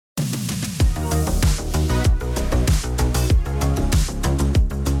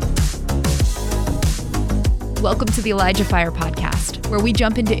Welcome to the ElijahFire podcast, where we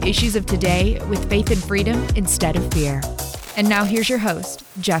jump into issues of today with faith and freedom instead of fear. And now here's your host,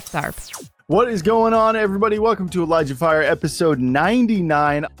 Jeff Tharp. What is going on, everybody? Welcome to ElijahFire episode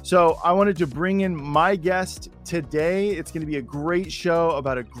 99. So I wanted to bring in my guest today. It's going to be a great show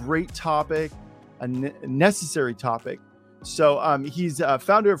about a great topic, a necessary topic. So he's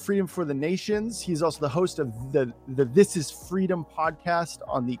founder of Freedom for the Nations. He's also the host of the This is Freedom podcast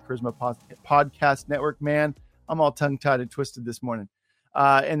on the Charisma Podcast Network. Man, I'm all tongue-tied and twisted this morning.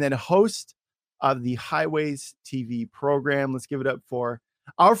 And then host of the Highways TV program. Let's give it up for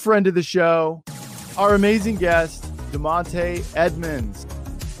our friend of the show, our amazing guest, DEMONTAE Edmonds.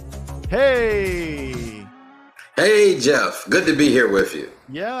 Hey. Hey, Jeff. Good to be here with you.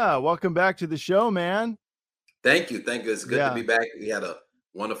 Yeah. Welcome back to the show, man. Thank you. It's good to be back. We had a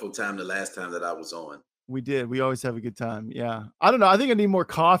wonderful time the last time that I was on. We did. We always have a good time. Yeah. I don't know. I think I need more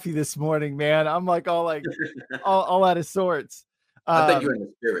coffee this morning, man. I'm like all out of sorts. I think you're in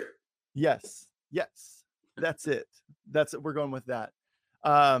the spirit. Yes. That's it. We're going with that.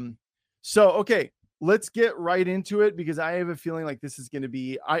 Okay, let's get right into it because I have a feeling like this is going to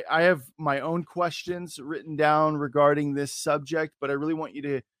be, I have my own questions written down regarding this subject, but I really want you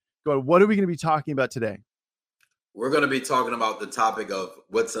to go, what are we going to be talking about today? We're going to be talking about the topic of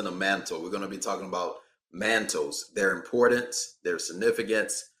what's in a mantle. We're going to be talking about mantles, their importance, their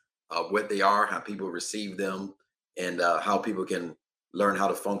significance, what they are, how people receive them, and how people can learn how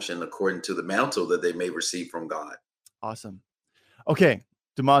to function according to the mantle that they may receive from God. Awesome. Okay,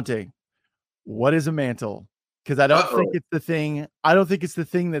 DEMONTAE, what is a mantle? Because I don't think it's the thing. I don't think it's the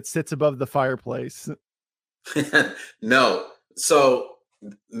thing that sits above the fireplace. No. So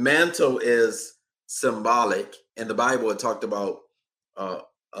mantle is symbolic. In the Bible, it talked about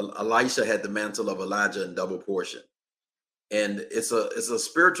Elisha had the mantle of Elijah in double portion. And it's a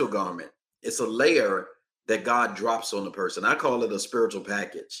spiritual garment. It's a layer that God drops on the person. I call it a spiritual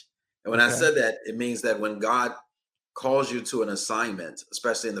package. And when I said that, it means that when God calls you to an assignment,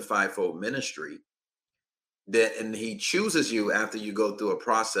 especially in the fivefold ministry, and he chooses you after you go through a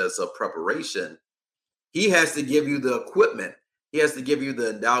process of preparation, he has to give you the equipment. He has to give you the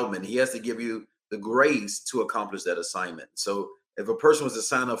endowment. He has to give you the grace to accomplish that assignment. So if a person was to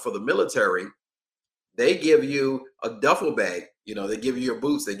sign up for the military, they give you a duffel bag. They give you your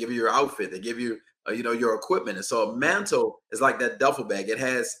boots, they give you your outfit, they give you, your equipment. And so a mantle is like that duffel bag. It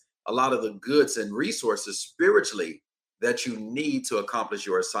has a lot of the goods and resources spiritually that you need to accomplish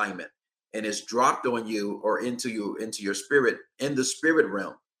your assignment. And it's dropped on you or into your spirit, in the spirit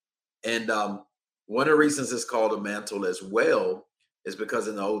realm. And one of the reasons it's called a mantle as well is because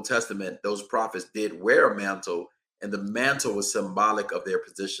in the Old Testament, those prophets did wear a mantle, and the mantle was symbolic of their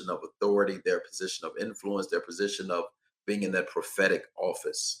position of authority, their position of influence, their position of being in that prophetic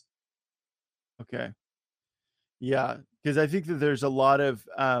office. Okay. Yeah, because I think that there's a lot of,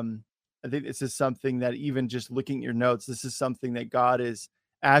 I think this is something that even just looking at your notes, this is something that God is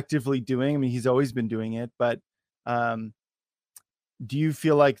actively doing. I mean, he's always been doing it, but do you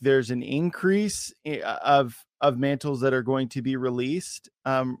feel like there's an increase of mantles that are going to be released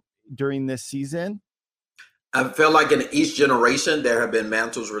during this season? I feel like in each generation, there have been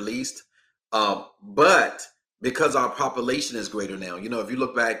mantles released, but because our population is greater now, if you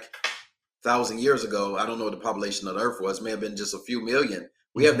look back 1,000 years ago, I don't know what the population of the earth was, may have been just a few million.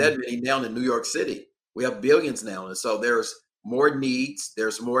 We have that many now in New York City. We have billions now. And so there's more needs,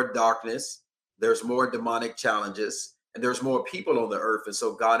 there's more darkness, there's more demonic challenges, and there's more people on the earth. And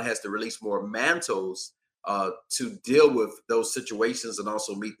so God has to release more mantles to deal with those situations and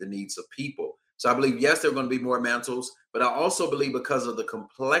also meet the needs of people. So I believe, yes, there are going to be more mantles, but I also believe because of the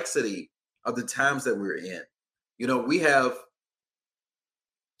complexity of the times that we're in, we have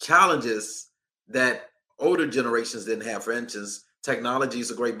challenges that older generations didn't have. For instance, technology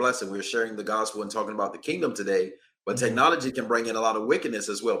is a great blessing. We're sharing the gospel and talking about the kingdom today, but technology can bring in a lot of wickedness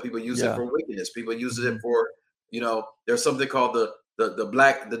as well. People use it for wickedness. People use it for, there's something called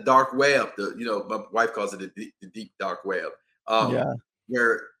the dark web. My wife calls it the deep dark web.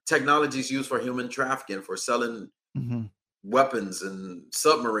 Where technology is used for human trafficking, for selling weapons and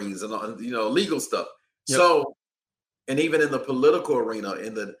submarines and legal stuff. Yep. So, and even in the political arena,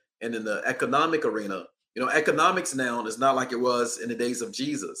 in the economic arena, economics now is not like it was in the days of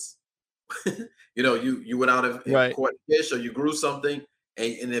Jesus. You went out and caught fish, or you grew something,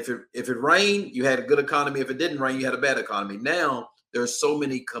 and if it rained, you had a good economy. If it didn't rain, you had a bad economy. Now there's so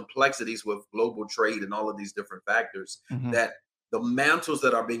many complexities with global trade and all of these different factors that the mantles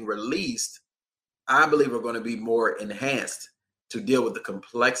that are being released, I believe, are going to be more enhanced to deal with the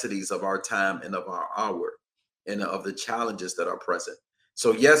complexities of our time and of our hour and of the challenges that are present.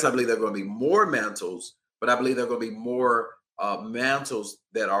 So yes, I believe there are going to be more mantles, but I believe there are going to be more mantles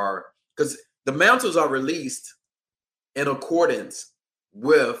that are, because the mantles are released in accordance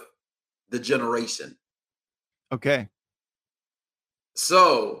with the generation. Okay.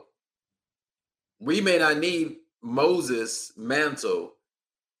 So we may not need Moses' mantle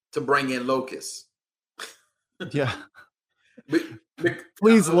to bring in locusts. Yeah. Be-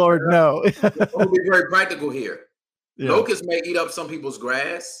 Please, Lord, no. I'll be very practical here. Yeah. Locusts may eat up some people's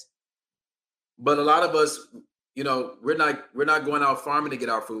grass, but a lot of us, we're not going out farming to get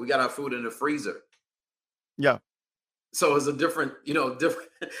our food. We got our food in the freezer. Yeah. So it's a different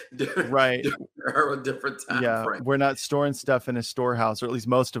Right. different time frame. We're not storing stuff in a storehouse, or at least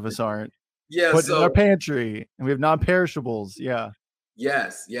most of us aren't. Yeah, Put it in our pantry, and we have non-perishables. Yeah.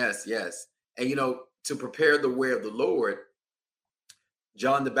 Yes. And to prepare the way of the Lord,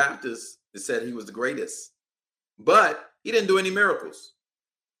 John the Baptist said he was the greatest, but he didn't do any miracles,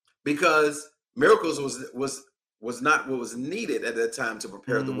 because miracles was not what was needed at that time to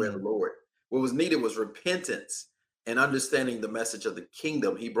prepare the way of the Lord. What was needed was repentance and understanding the message of the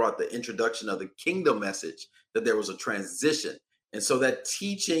kingdom. He brought the introduction of the kingdom message, that there was a transition. And so that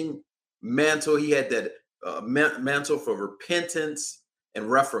teaching mantle, he had that mantle for repentance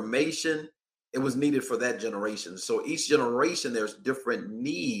and reformation. It was needed for that generation. So each generation, there's different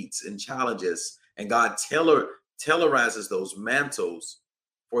needs and challenges, and God tailorizes those mantles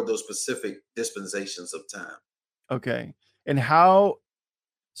for those specific dispensations of time. Okay. And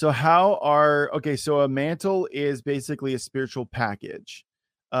so a mantle is basically a spiritual package.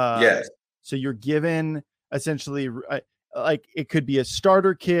 Yes. So you're given essentially, like, it could be a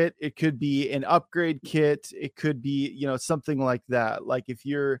starter kit, it could be an upgrade kit, it could be, something like that. Like if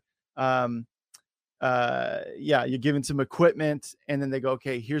you're, you're given some equipment, and then they go,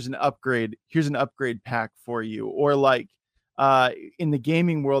 okay, here's an upgrade pack for you. Or like, in the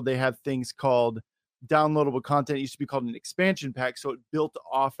gaming world, they have things called downloadable content. It used to be called an expansion pack, so it built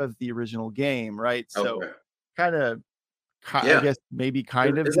off of the original game, right? So I guess maybe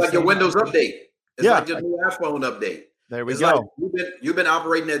kind of it's like your Windows update. It's like your new iPhone update. There we go. Like you've been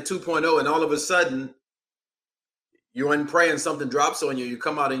operating at 2.0, and all of a sudden you're in prayer and something drops on you. You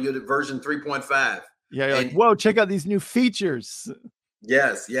come out and you're at version 3.5. Yeah, you're like, whoa, check out these new features.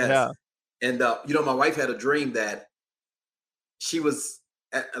 Yes. Yeah. And my wife had a dream that she was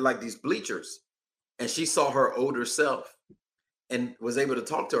at like these bleachers, and she saw her older self and was able to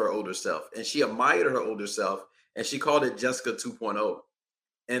talk to her older self, and she admired her older self, and she called it Jessica 2.0.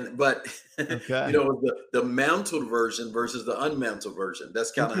 But the mantled version versus the unmantled version,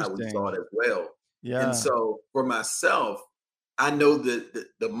 that's kind of how we saw it as well. Yeah. And so for myself, I know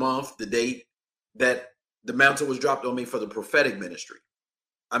the month, the date that the mantle was dropped on me for the prophetic ministry.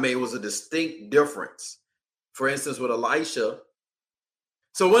 I mean, it was a distinct difference. For instance, with Elisha.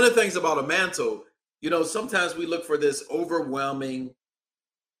 So one of the things about a mantle, sometimes we look for this overwhelming,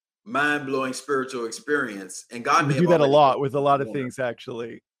 mind-blowing spiritual experience, and God may do that a lot with a lot of things,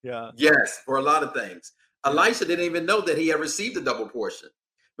 actually. Yeah. Yes, for a lot of things. Elisha didn't even know that he had received a double portion,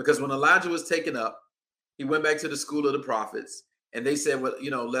 because when Elijah was taken up, he went back to the school of the prophets, and they said, well,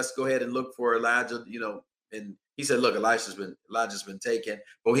 let's go ahead and look for Elijah, and he said, look, Elijah's been taken.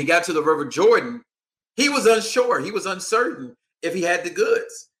 But when he got to the River Jordan, he was unsure. He was uncertain if he had the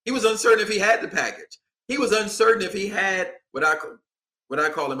goods. He was uncertain if he had the package. He was uncertain if he had what I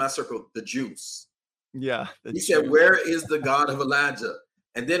call in my circle, the juice. Yeah. He said, where is the God of Elijah?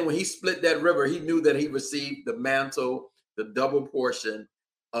 And then when he split that river, he knew that he received the mantle, the double portion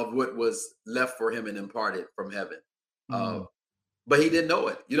of what was left for him and imparted from heaven. But he didn't know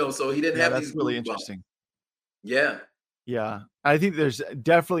it, so he didn't have these. That's really interesting. Yeah. Yeah. I think there's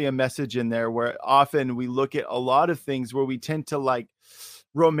definitely a message in there where often we look at a lot of things where we tend to like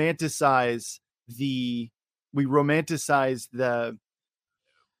romanticize the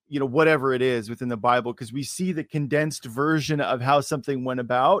whatever it is within the Bible, because we see the condensed version of how something went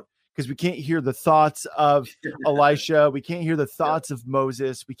about, because we can't hear the thoughts of Elisha. We can't hear the thoughts of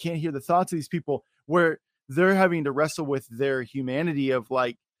Moses. We can't hear the thoughts of these people where they're having to wrestle with their humanity of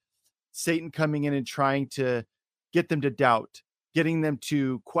like Satan coming in and trying to get them to doubt, getting them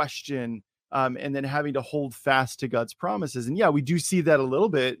to question, and then having to hold fast to God's promises. And we do see that a little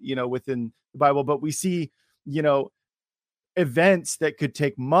bit, within the Bible, but we see, events that could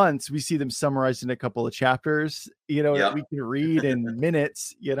take months. We see them summarized in a couple of chapters, that we can read in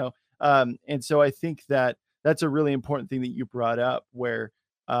minutes, and so I think that that's a really important thing that you brought up, where,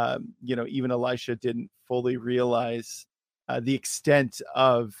 even Elisha didn't fully realize the extent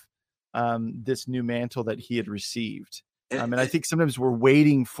of this new mantle that he had received. And I think sometimes we're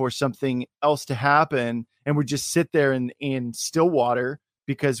waiting for something else to happen, and we just sit there in Stillwater,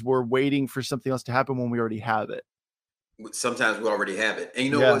 because we're waiting for something else to happen when we already have it. Sometimes we already have it. And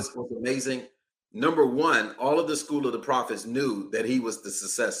you know what's amazing? Number one, all of the school of the prophets knew that he was the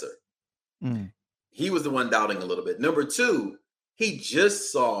successor. He was the one doubting a little bit. Number two, he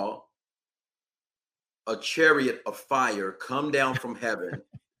just saw a chariot of fire come down from heaven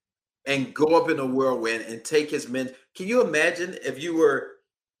and go up in a whirlwind and take his men. Can you imagine if you were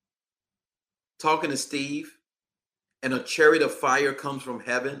talking to Steve and a chariot of fire comes from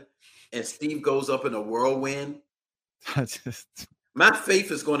heaven and Steve goes up in a whirlwind? My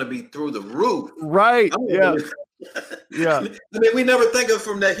faith is going to be through the roof. Right. Yeah. Yeah. I mean, we never think of it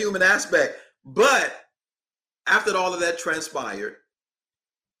from that human aspect. But after all of that transpired,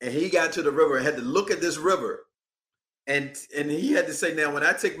 and he got to the river and had to look at this river, and he had to say, now, when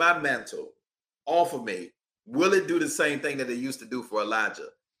I take my mantle off of me, will it do the same thing that it used to do for Elijah?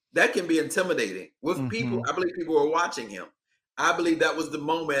 That can be intimidating with people. I believe people were watching him. I believe that was the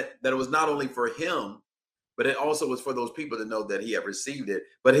moment that it was not only for him, but it also was for those people to know that he had received it.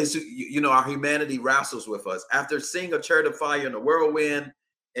 But our humanity wrestles with us. After seeing a chariot of fire in the whirlwind,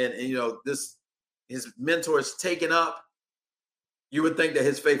 and his mentors taken up, you would think that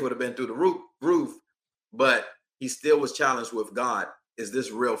his faith would have been through the roof, but he still was challenged with God. Is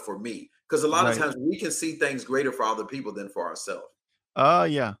this real for me? Because a lot of times we can see things greater for other people than for ourselves.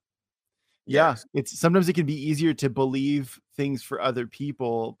 Yeah. Yes. Sometimes it can be easier to believe things for other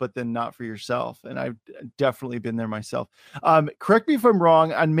people, but then not for yourself. And I've definitely been there myself. Correct me if I'm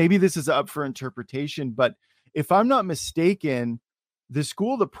wrong, and maybe this is up for interpretation, but if I'm not mistaken, the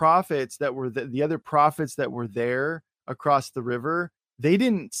school of the prophets that were the other prophets that were there across the river, they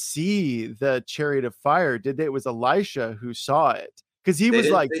didn't see the chariot of fire, did they? It was Elisha who saw it. Because he was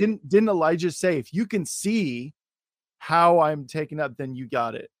like, didn't Elijah say, if you can see how I'm taken up, then you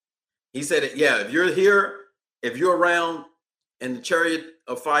got it? He said, if you're here, if you're around and the chariot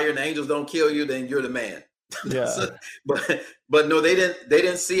of fire and the angels don't kill you, then you're the man. Yeah. but no, they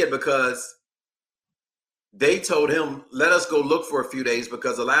didn't see it because they told him, let us go look for a few days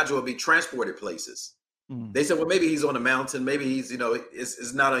because Elijah will be transported places. They said, well, maybe he's on a mountain. Maybe he's,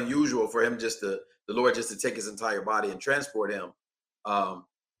 it's not unusual for him the Lord just to take his entire body and transport him or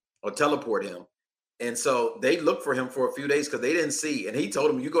teleport him. And so they looked for him for a few days because they didn't see. And he told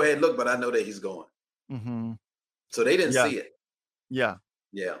them, you go ahead and look, but I know that he's going. So they didn't see it. Yeah.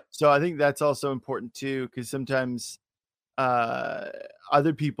 Yeah. So I think that's also important too, because sometimes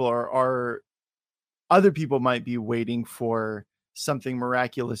other people might be waiting for something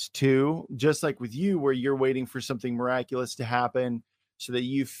miraculous too, just like with you, where you're waiting for something miraculous to happen so that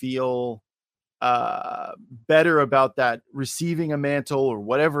you feel better about that, receiving a mantle or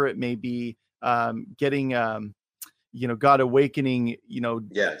whatever it may be, getting God awakening,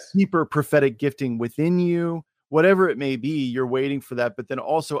 deeper prophetic gifting within you, whatever it may be. You're waiting for that, but then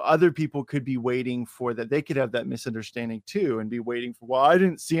also other people could be waiting for that. They could have that misunderstanding too and be waiting for, well, I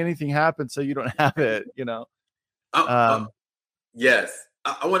didn't see anything happen, so you don't have it. Yes.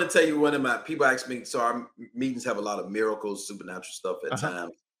 I want to tell you, one of my people asked me, so our meetings have a lot of miracles, supernatural stuff at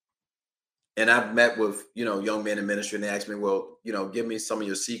times. And I've met with, young men in ministry, and they asked me, well, give me some of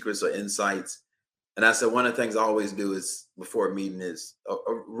your secrets or insights. And I said, one of the things I always do is before a meeting is a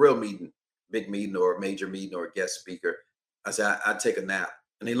real meeting, big meeting or a major meeting or a guest speaker. I said, I take a nap.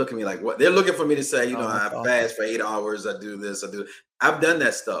 And they look at me like, what? They're looking for me to say, I fast for 8 hours. I do this. I've done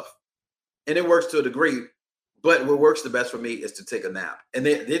that stuff. And it works to a degree. But what works the best for me is to take a nap. And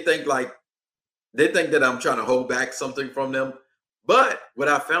they think that I'm trying to hold back something from them. But what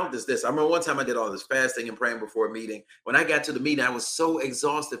I found is this. I remember one time I did all this fasting and praying before a meeting. When I got to the meeting, I was so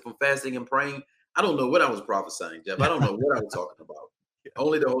exhausted from fasting and praying. I don't know what I was prophesying, Jeff. I don't know what I was talking about.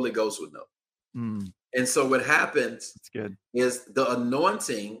 Only the Holy Ghost would know. And so what happens is the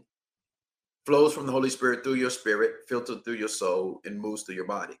anointing flows from the Holy Spirit through your spirit, filtered through your soul, and moves through your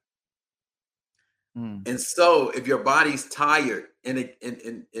body. And so if your body's tired and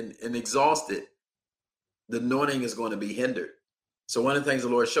exhausted, the anointing is going to be hindered. So one of the things the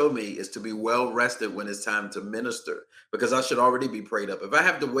Lord showed me is to be well rested when it's time to minister, because I should already be prayed up. If I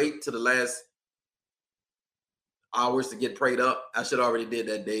have to wait to the last hours to get prayed up, I should already did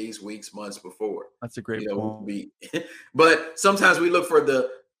that days, weeks, months before. That's a great point. But sometimes we look for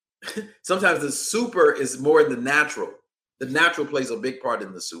sometimes the super is more in the natural. The natural plays a big part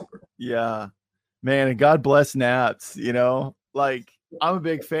in the super. Yeah. Man, and God bless naps, like I'm a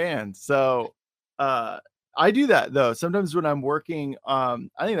big fan. So I do that though. Sometimes when I'm working, I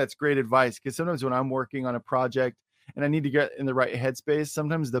think that's great advice, because sometimes when I'm working on a project and I need to get in the right headspace,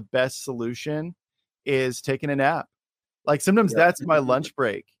 sometimes the best solution is taking a nap. Like sometimes that's my lunch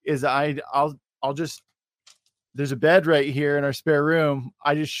break, is I'll just there's a bed right here in our spare room.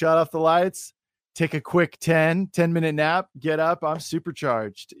 I just shut off the lights, take a quick 10-minute nap, get up. I'm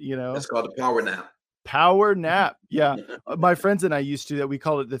supercharged, That's called a power nap. Power nap. Yeah. My friends and I used to that. We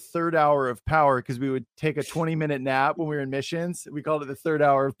called it the third hour of power because we would take a 20-minute nap when we were in missions. We called it the third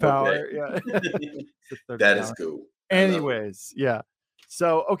hour of power. Okay. Yeah. That is cool. Anyways. Yeah.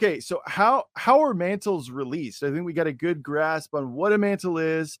 So, okay. So how are mantles released? I think we got a good grasp on what a mantle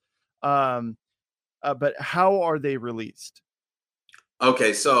is. But how are they released?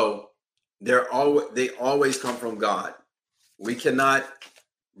 Okay. So they always come from God. We cannot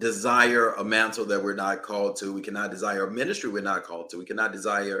desire a mantle that we're not called to. We cannot desire a ministry we're not called to. We cannot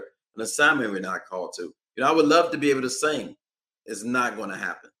desire an assignment we're not called to. I would love to be able to sing. It's not going to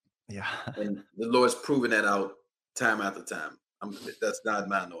happen. Yeah. And the Lord's proven that out time after time. That's not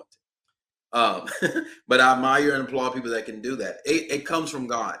my anointing. But I admire and applaud people that can do that. It comes from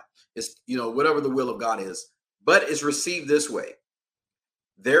God. It's, whatever the will of God is, but it's received this way.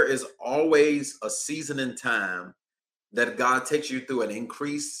 There is always a season in time that God takes you through an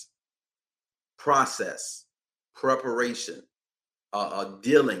increased process, preparation,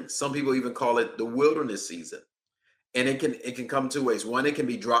 dealing. Some people even call it the wilderness season. And it can come two ways. One, it can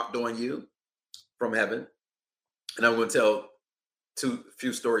be dropped on you from heaven. And I'm going to tell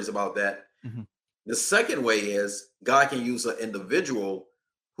few stories about that. Mm-hmm. The second way is God can use an individual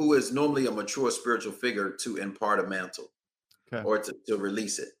who is normally a mature spiritual figure to impart a mantle or to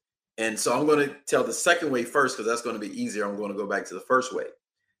release it. And so I'm going to tell the second way first, because that's going to be easier. I'm going to go back to the first way.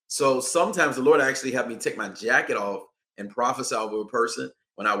 So sometimes the Lord actually had me take my jacket off and prophesy over a person.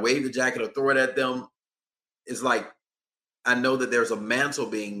 When I wave the jacket or throw it at them, it's like I know that there's a mantle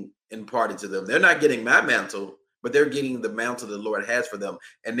being imparted to them. They're not getting my mantle, but they're getting the mantle the Lord has for them.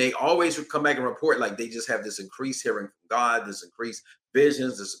 And they always come back and report like they just have this increased hearing from God, this increased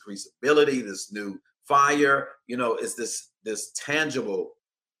visions, this increased ability, this new fire. It's this tangible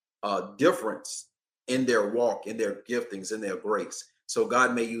difference in their walk, in their giftings, in their grace. So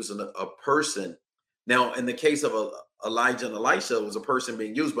God may use a person. Now, in the case of Elijah and Elisha, it was a person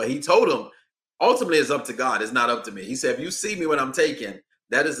being used, but he told them, ultimately, it's up to God. It's not up to me. He said, if you see me when I'm taken,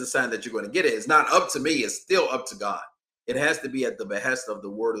 that is the sign that you're going to get it. It's not up to me. It's still up to God. It has to be at the behest of the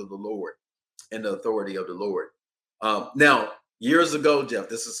word of the Lord and the authority of the Lord. Now, years ago, Jeff,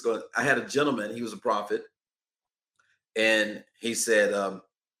 I had a gentleman. He was a prophet. And he said,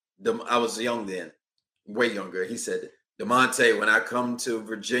 I was young then, way younger. He said, DeMontae, when I come to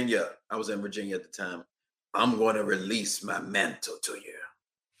Virginia, I was in Virginia at the time, I'm going to release my mantle to you.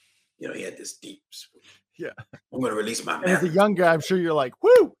 He had this deep, yeah. I'm going to release my mantle. As a young guy, I'm sure you're like,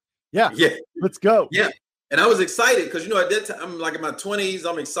 woo, yeah, let's go. Yeah. And I was excited because, at that time, I'm like in my 20s,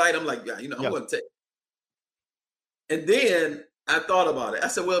 I'm excited. I'm like, I'm going to take. And then I thought about it. I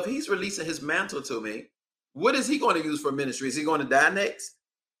said, well, if he's releasing his mantle to me, what is he going to use for ministry? Is he going to die next?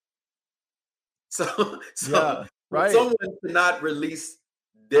 So yeah, right. Someone cannot release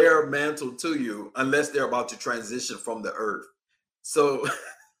their mantle to you unless they're about to transition from the earth. So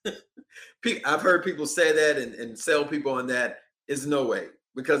I've heard people say that and sell people on that. Is no way,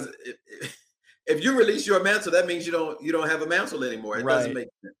 because if you release your mantle, that means you don't have a mantle anymore. It doesn't make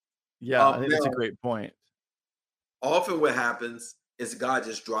sense. Yeah, I think that's a great point. Often what happens is God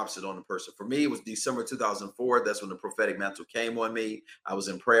just drops it on the person. For me, it was December 2004. That's when the prophetic mantle came on me. I was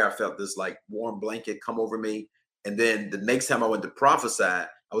in prayer. I felt this like warm blanket come over me. And then the next time I went to prophesy, I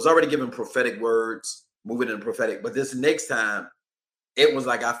was already given prophetic words, moving in prophetic. But this next time, it was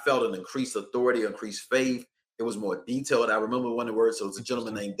like I felt an increased authority, increased faith. It was more detailed. I remember one of the words. So it was a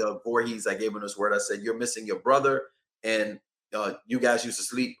gentleman named Doug Voorhees. I gave him this word. I said, you're missing your brother. And you guys used to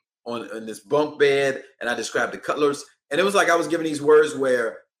sleep on this bunk bed. And I described the cutlers. And it was like I was giving these words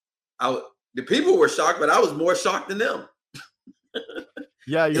where the people were shocked, but I was more shocked than them.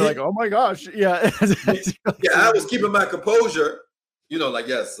 Yeah, you're like, oh my gosh. Yeah. Yeah, I was keeping my composure. Like,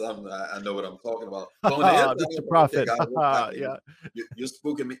 yes, I know what I'm talking about. That's a prophet. Yeah. You're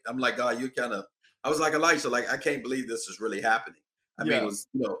spooking me. I'm like, God, I was like Elisha, like, I can't believe this is really happening. I mean, it was,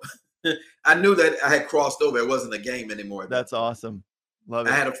 I knew that I had crossed over. It wasn't a game anymore. That's awesome. Love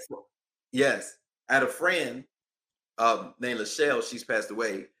it. I had a friend named Lachelle. She's passed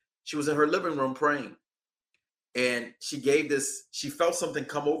away. She was in her living room praying, and she felt something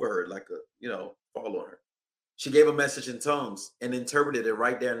come over her, like fall on her. She gave a message in tongues and interpreted it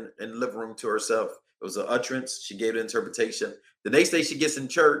right there in the living room to herself. It was an utterance. She gave the interpretation. The next day she gets in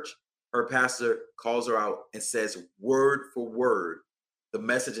church, her pastor calls her out and says word for word the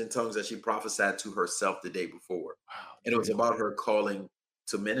message in tongues that she prophesied to herself the day before. Wow, and it was about her calling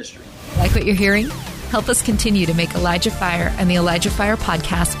to ministry. Like what you're hearing? Help us continue to make ElijahFire and the ElijahFire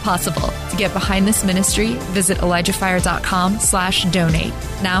podcast possible. To get behind this ministry, visit ElijahFire.com/donate.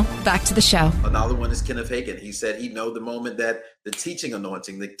 Now, back to the show. Another one is Kenneth Hagin. He said he know the moment that the teaching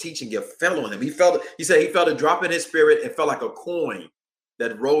anointing, the teaching gift fell on him. He said he felt a drop in his spirit and felt like a coin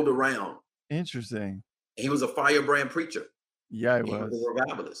that rolled around. Interesting. He was a firebrand preacher. Yeah, he was a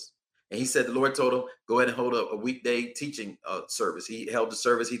revivalist. And he said the Lord told him, go ahead and hold a weekday teaching service. He held the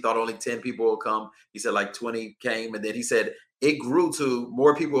service. He thought only 10 people will come. He said like 20 came. And then he said it grew to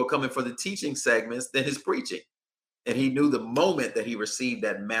more people were coming for the teaching segments than his preaching. And he knew the moment that he received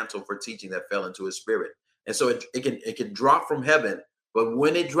that mantle for teaching that fell into his spirit. And so it can drop from heaven. But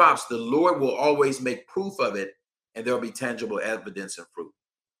when it drops, the Lord will always make proof of it. And there'll be tangible evidence and fruit.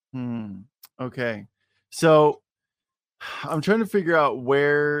 Okay. So I'm trying to figure out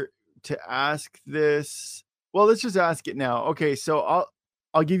where to ask this. Well, let's just ask it now. Okay, so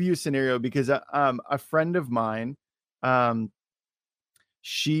I'll give you a scenario because a friend of mine,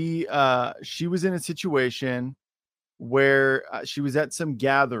 she was in a situation where she was at some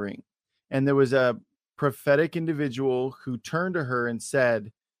gathering, and there was a prophetic individual who turned to her and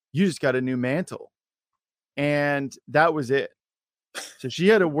said, "You just got a new mantle," and that was it. So she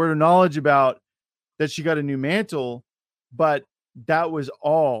had a word of knowledge about that she got a new mantle, but that was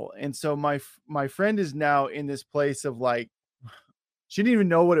all. And so my friend is now in this place of like, she didn't even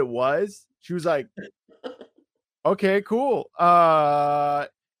know what it was. She was like, okay, cool.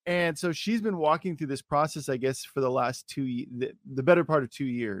 And so she's been walking through this process, I guess, for the last the better part of 2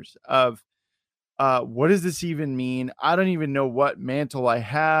 years of what does this even mean? I don't even know what mantle I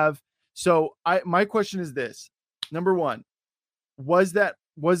have. So my question is this. Number one, was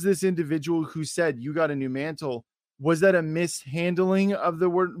this individual who said you got a new mantle, was that a mishandling of the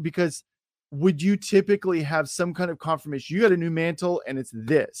word? Because would you typically have some kind of confirmation? You got a new mantle and it's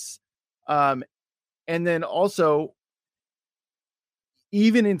this. And then also,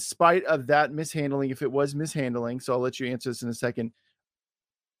 even in spite of that mishandling, if it was mishandling, so I'll let you answer this in a second.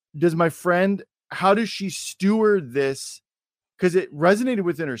 How does she steward this? Because it resonated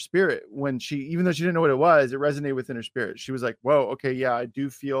within her spirit when even though she didn't know what it was, it resonated within her spirit. She was like, whoa, okay, yeah, I do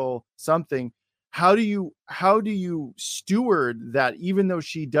feel something. How do you steward that, even though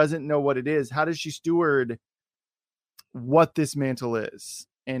she doesn't know what it is? How does she steward what this mantle is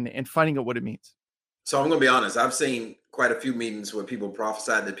and finding out what it means? So I'm going to be honest. I've seen quite a few meetings where people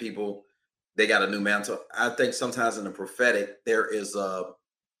prophesied to people they got a new mantle. I think sometimes in the prophetic, there is I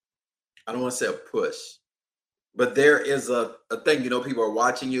don't want to say a push, but there is a thing, people are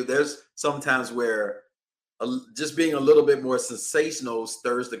watching you. There's sometimes where just being a little bit more sensational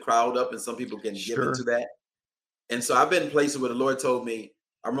stirs the crowd up, and some people can give into that. And so I've been in places where the Lord told me,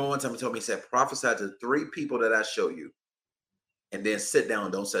 I remember one time he told me, he said, prophesy to 3 people that I show you, and then sit down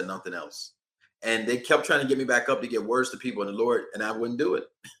and don't say nothing else. And they kept trying to get me back up to get words to people, and the Lord, and I wouldn't do it.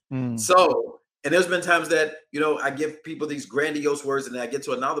 So, and there's been times that, I give people these grandiose words, and then I get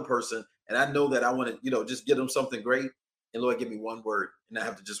to another person, and I know that I want to, just give them something great. And Lord, give me one word, and I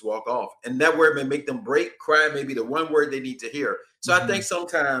have to just walk off. And that word may make them break, cry, maybe the one word they need to hear. So I think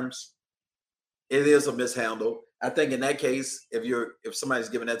sometimes it is a mishandle. I think in that case, if somebody's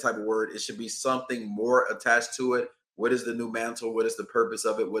giving that type of word, it should be something more attached to it. What is the new mantle? What is the purpose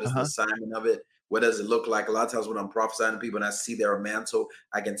of it? What is the assignment of it? What does it look like? A lot of times when I'm prophesying to people and I see their mantle,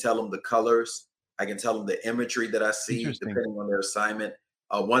 I can tell them the colors. I can tell them the imagery that I see depending on their assignment.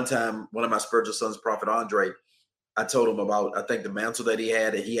 One time, one of my spiritual sons, Prophet Andre, I told him about, I think, the mantle that he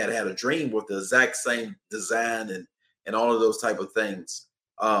had, and he had a dream with the exact same design and all of those type of things.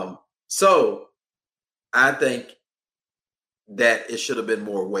 So I think that it should have been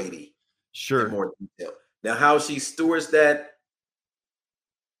more weighty, more detailed. Now, how she stewards that,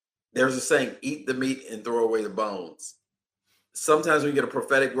 there's a saying, eat the meat and throw away the bones. Sometimes when you get a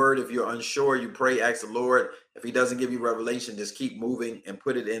prophetic word, if you're unsure, you pray, ask the Lord. If he doesn't give you revelation, just keep moving and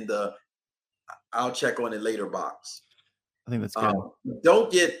put it in the I'll check on it later box. I think that's good. Don't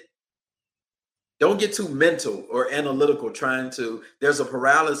get too mental or analytical there's a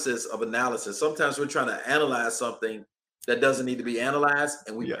paralysis of analysis. Sometimes we're trying to analyze something that doesn't need to be analyzed,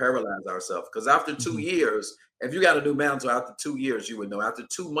 and we paralyze ourselves. Because after 2 years, if you got a new mantle, after 2 years, you would know. After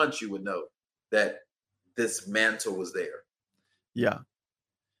 2 months, you would know that this mantle was there. Yeah.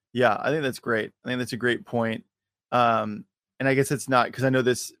 Yeah. I think that's great. I think that's a great point. And I guess it's not, because I know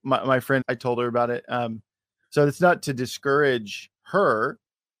this, my friend, I told her about it. So it's not to discourage her.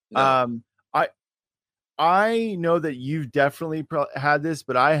 No. I know that you've definitely had this,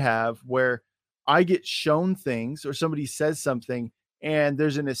 but I have, where I get shown things or somebody says something and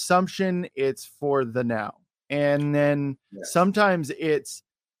there's an assumption it's for the now. And then sometimes it's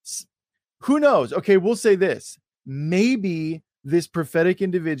who knows? Okay, we'll say this. Maybe this prophetic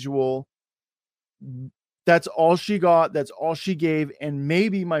individual, that's all she got, that's all she gave. And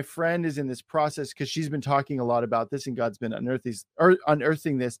maybe my friend is in this process because she's been talking a lot about this and God's been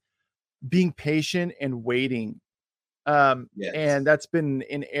unearthing this, being patient and waiting. Yes. And that's been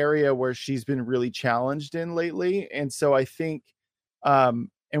an area where she's been really challenged in lately. And so I think, and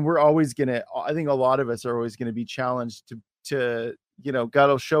we're always I think a lot of us are always going to be challenged to, God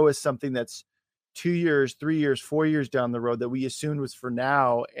will show us something that's 2 years, 3 years, 4 years down the road that we assumed was for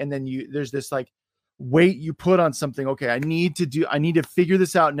now. And then there's this like weight you put on something. Okay, I need to figure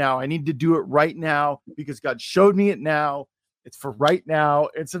this out now. I need to do it right now because God showed me it now. It's for right now.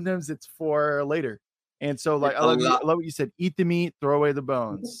 And sometimes it's for later. And so like, I love what you said, eat the meat, throw away the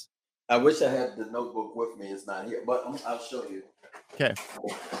bones. I wish I had the notebook with me. It's not here, but I'll show you. Okay.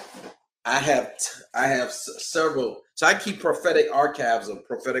 I have several. So I keep prophetic archives of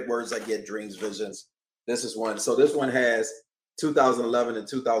prophetic words I get, dreams, visions. This is one. So this one has 2011 and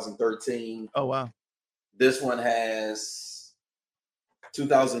 2013. Oh, wow. This one has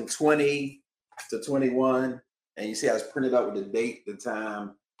 2020 to 21. And you see how it's printed out with the date, the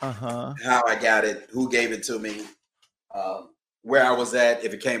time, how I got it, who gave it to me, where I was at,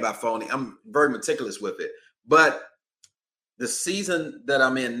 if it came by phone. I'm very meticulous with it. But the season that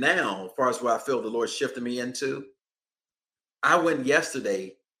I'm in now, as far as what I feel the Lord shifted me into, I went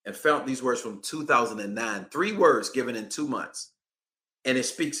yesterday and found these words from 2009, 3 words given in 2 months. And it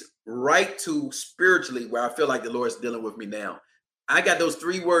speaks right to spiritually where I feel like the Lord's dealing with me now. I got those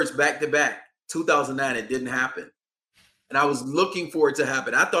 3 words back to back, 2009, it didn't happen. And I was looking for it to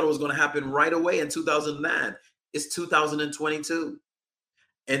happen. I thought it was going to happen right away in 2009. It's 2022.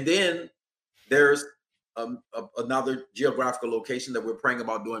 And then there's another geographical location that we're praying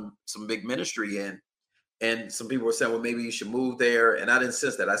about doing some big ministry in. And some people were saying, well, maybe you should move there. And I didn't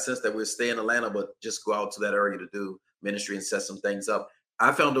sense that. I sensed that we'd stay in Atlanta, but just go out to that area to do ministry and set some things up.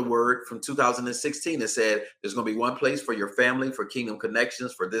 I found a word from 2016 that said there's going to be one place for your family, for kingdom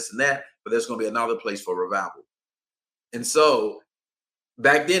connections, for this and that, but there's going to be another place for revival. And so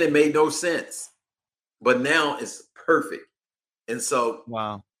back then it made no sense, but now it's perfect. And so,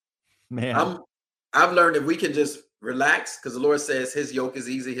 wow, man, I've learned that we can just relax because the Lord says his yoke is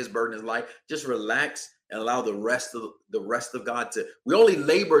easy, his burden is light. Just relax and allow the rest of God to. We only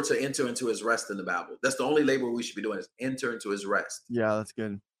labor to enter into his rest in the Bible. That's the only labor we should be doing, is enter into his rest. Yeah, that's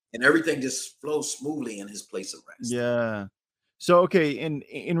good. And everything just flows smoothly in his place of rest. Yeah. So, okay,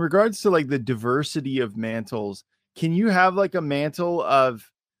 in regards to like the diversity of mantles, can you have like a mantle of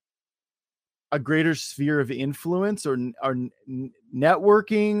a greater sphere of influence or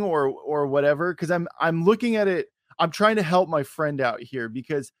networking or whatever? Because I'm looking at it. I'm trying to help my friend out here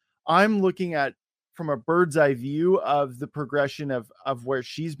because I'm looking at from a bird's eye view of the progression of where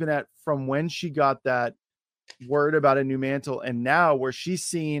she's been at from when she got that word about a new mantle and now where she's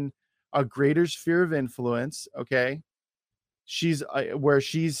seen a greater sphere of influence. Okay. She's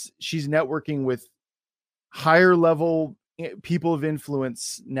networking with higher level people of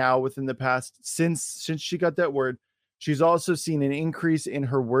influence now within the past since she got that word. She's also seen an increase in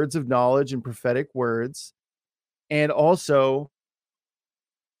her words of knowledge and prophetic words, and also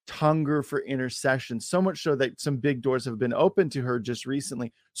hunger for intercession, so much so that some big doors have been opened to her just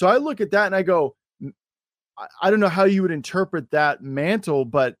recently. So I look at that and I go, I don't know how you would interpret that mantle,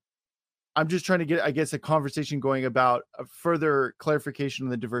 but I'm just trying to get, I guess, a conversation going about a further clarification on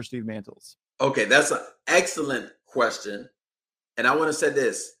the diversity of mantles. Okay, that's an excellent question. And I want to say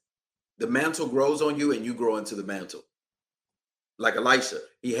this. The mantle grows on you and you grow into the mantle. Like Elisha,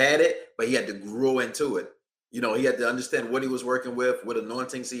 he had it, but he had to grow into it. You know, he had to understand what he was working with, what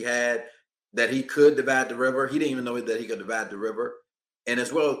anointings he had, that he could divide the river. He didn't even know that he could divide the river. And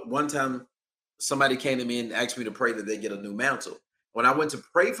as well, one time somebody came to me and asked me to pray that they get a new mantle. When I went to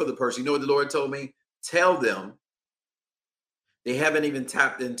pray for the person, you know what the Lord told me? Tell them they haven't even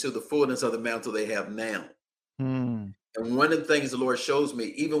tapped into the fullness of the mantle they have now. And one of the things the Lord shows me,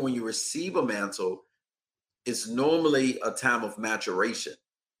 even when you receive a mantle, it's normally a time of maturation.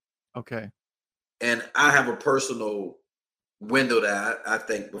 Okay. And I have a personal window that I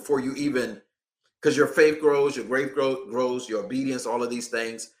think before you even, because your faith grows, your grace grows, your obedience, all of these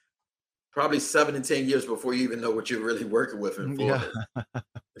things, probably 7 to 10 years before you even know what you're really working with in fullness.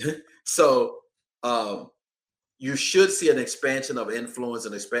 Yeah. So you should see an expansion of influence,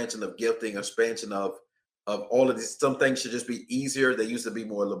 an expansion of gifting, expansion of all of these. Some things should just be easier. They used to be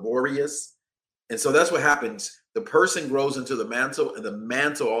more laborious. And so that's what happens. The person grows into the mantle, and the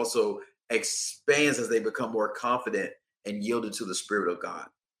mantle also expands as they become more confident and yielded to the Spirit of God.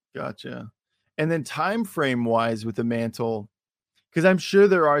 Gotcha. And then time frame wise with the mantle, because I'm sure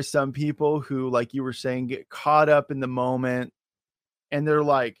there are some people who, like you were saying, get caught up in the moment, and they're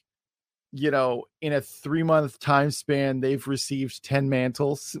like, in a 3-month time span, they've received 10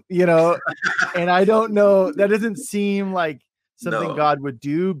 mantles, and I don't know, that doesn't seem like something No. God would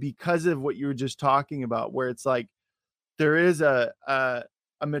do, because of what you were just talking about, where it's like, there is a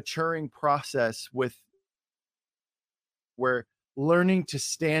maturing process where learning to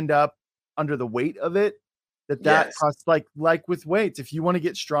stand up under the weight of it, that Yes. costs, like with weights. If you want to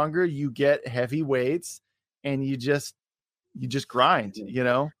get stronger, you get heavy weights, and you just grind,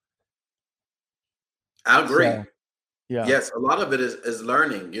 I agree. So, yeah. Yes, a lot of it is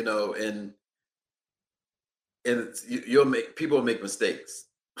learning, and people make mistakes.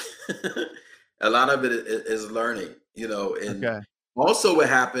 A lot of it is learning, and Okay. also what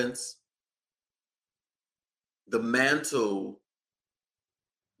happens, the mantle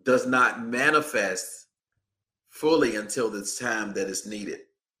does not manifest fully until the time that it's needed,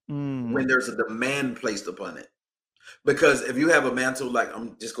 when there's a demand placed upon it. Because if you have a mantle, like,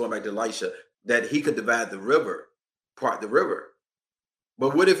 I'm just going back to Elisha, that he could divide the river, part the river.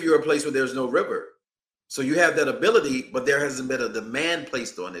 But what if you're a place where there's no river? So you have that ability, but there hasn't been a demand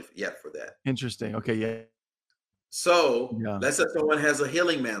placed on it yet for that. Interesting. Okay. Yeah. So Yeah. let's say someone has a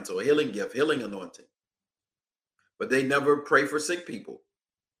healing mantle, a healing gift, healing anointing, but they never pray for sick people.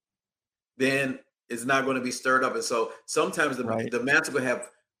 Then it's not going to be stirred up. And so sometimes Right. the mantle will have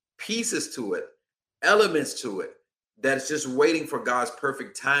pieces to it, elements to it, that's just waiting for God's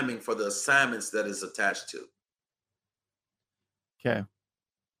perfect timing for the assignments that is attached to. Okay.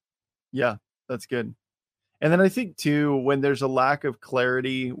 Yeah, that's good. And then I think too, when there's a lack of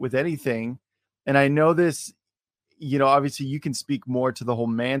clarity with anything, and I know this, obviously you can speak more to the whole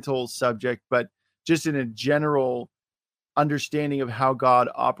mantle subject, but just in a general understanding of how God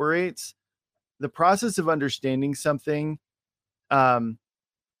operates, the process of understanding something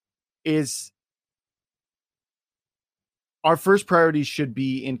is, our first priority should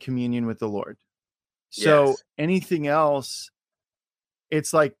be in communion with the Lord. So Yes. anything else,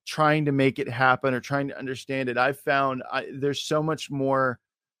 it's like trying to make it happen or trying to understand it. I've found there's so much more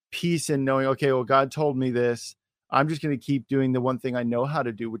peace in knowing, okay, well, God told me this. I'm just going to keep doing the one thing I know how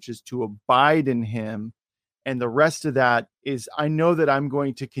to do, which is to abide in him. And the rest of that is, I know that I'm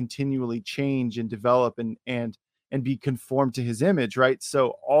going to continually change and develop and be conformed to his image. Right.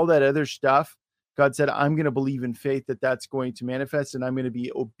 So all that other stuff, God said, I'm going to believe in faith that that's going to manifest, and I'm going to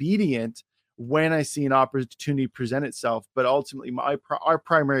be obedient when I see an opportunity present itself. But ultimately, our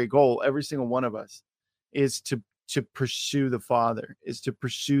primary goal, every single one of us, is to pursue the Father, is to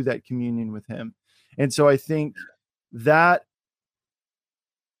pursue that communion with him. And so I think that,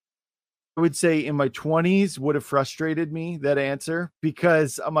 I would say, in my 20s would have frustrated me, that answer,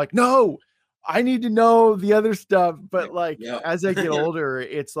 because I'm like, no, I need to know the other stuff. But as I get older,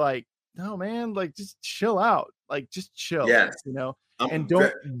 it's like, no, man, just chill out, just chill, Yes. and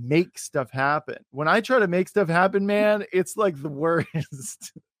don't make stuff happen. When I try to make stuff happen, man, it's like the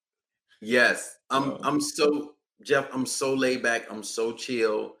worst. Yes. Jeff, I'm so laid back. I'm so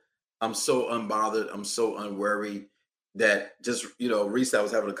chill. I'm so unbothered. I'm so unworried that just, Reese, I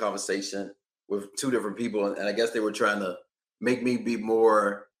was having a conversation with two different people, and I guess they were trying to make me be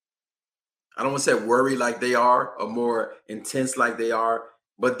more, I don't want to say worried like they are, or more intense like they are,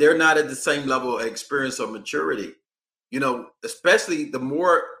 but they're not at the same level of experience or maturity. Especially the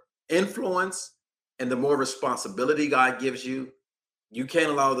more influence and the more responsibility God gives you, you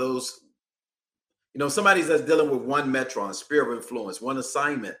can't allow those. Somebody that's dealing with one metron, sphere of influence, one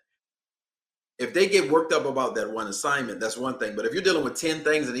assignment. If they get worked up about that one assignment, that's one thing. But if you're dealing with 10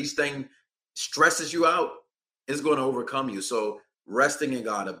 things and each thing stresses you out, it's going to overcome you. So resting in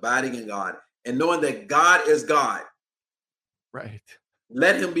God, abiding in God, and knowing that God is God. Right.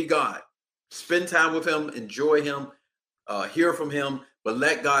 Let him be God. Spend time with him, enjoy him, hear from him, but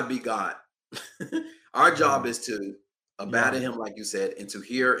let God be God. Our job is to abide in him, like you said, and to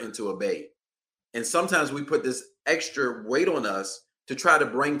hear and to obey. And sometimes we put this extra weight on us to try to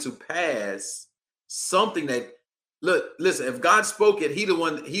bring to pass something that, listen, if God spoke it, he's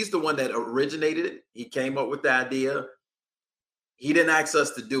the one that originated it. He came up with the idea. He didn't ask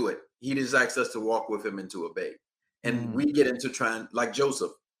us to do it. He just asked us to walk with him and to obey. And we get into trying, like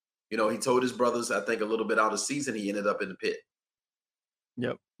Joseph, he told his brothers, I think a little bit out of season, he ended up in the pit.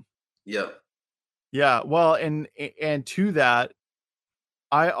 Yep. Yep. Yeah. Well, and to that,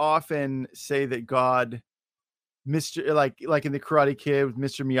 I often say that God, Mr. like in the Karate Kid with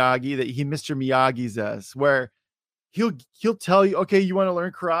Mr. Miyagi, that he Mr. Miyagi's us, where he'll tell you, okay, you want to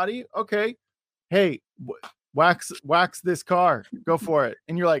learn karate? Okay. Hey, wax this car, go for it.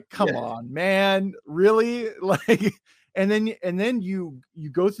 And you're like, come on, man, really? And then you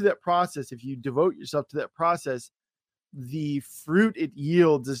go through that process. If you devote yourself to that process, the fruit it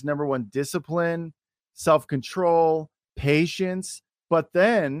yields is number one, discipline, self-control, patience. But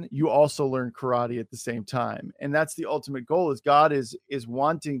then you also learn karate at the same time. And that's the ultimate goal, is God is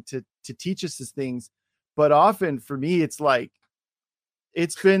wanting to teach us these things. But often for me, it's like,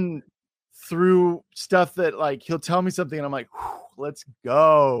 it's been through stuff that, like, he'll tell me something and I'm like, let's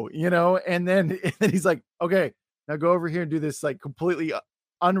go, and then he's like, okay, now go over here and do this, like, completely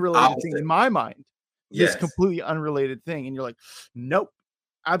unrelated thing in my mind. This completely unrelated thing. And you're like, nope,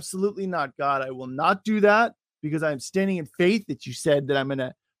 absolutely not, God. I will not do that, because I'm standing in faith that you said that I'm going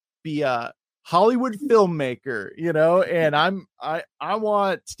to be a Hollywood filmmaker, and I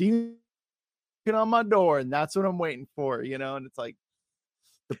want Steven on my door, and that's what I'm waiting for, and it's like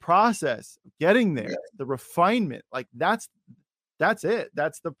the process of getting there, the refinement, like that's it.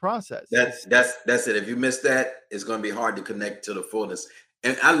 That's the process. That's it. If you miss that, it's going to be hard to connect to the fullness.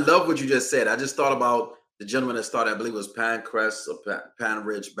 And I love what you just said. I just thought about the gentleman that started, I believe it was Pancrest or Pan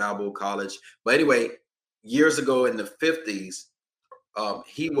Ridge Balboa College. But anyway, years ago in the 50s,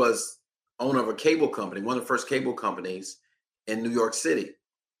 he was owner of a cable company, one of the first cable companies in New York City.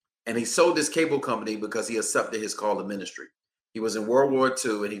 And he sold this cable company because he accepted his call to ministry. He was in World War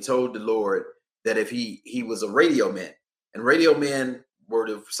II, and he told the Lord that if he was a radio man, and radio men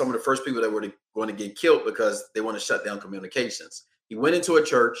were some of the first people that were going to get killed because they want to shut down communications. He went into a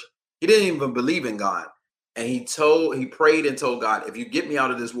church. He didn't even believe in God. And he prayed and told God, if you get me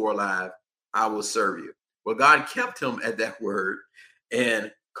out of this war alive, I will serve you. Well, God kept him at that word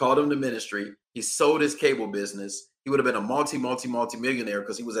and called him to ministry. He sold his cable business. He would have been a multi-millionaire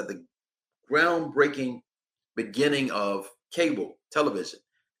because he was at the groundbreaking beginning of cable television.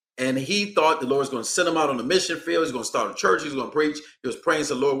 And he thought the Lord was going to send him out on the mission field. He's going to start a church. He's going to preach. He was praying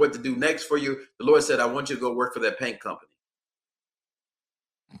to the Lord what to do next for you. The Lord said, I want you to go work for that paint company.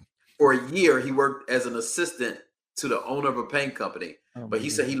 For a year, he worked as an assistant to the owner of a paint company. But he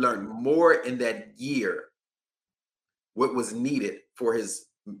said he learned more in that year, what was needed for his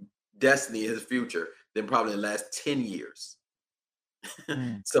destiny, his future, than probably in the last 10 years.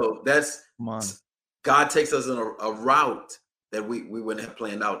 So that's, God takes us in a route that we wouldn't have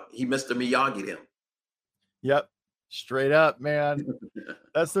planned out. He Mr. Miyagi'd him. Yep. Straight up, man.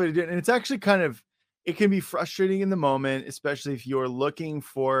 That's the way to do it. And it's actually it can be frustrating in the moment, especially if you're looking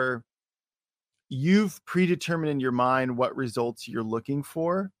for, you've predetermined in your mind what results you're looking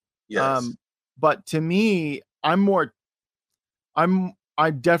for. Yes. But to me, I'm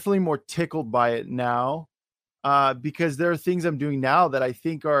definitely more tickled by it now, because there are things I'm doing now that I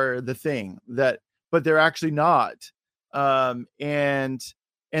think are the thing but they're actually not. And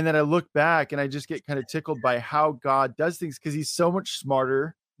then I look back and I just get kind of tickled by how God does things, because he's so much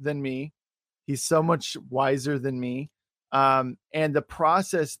smarter than me. He's so much wiser than me. And the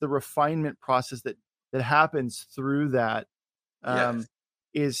process, the refinement process that happens through that,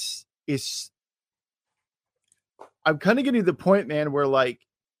 is I'm kind of getting to the point, man, where like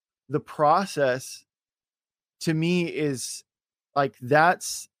the process to me is like,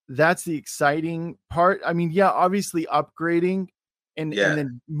 that's the exciting part. I mean, yeah, obviously upgrading and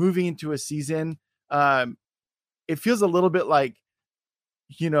then moving into a season. It feels a little bit like,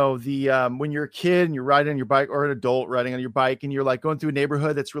 when you're a kid and you're riding on your bike, or an adult riding on your bike, and you're like going through a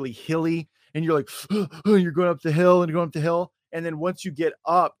neighborhood that's really hilly, and you're like, you're going up the hill and you're going up the hill. And then once you get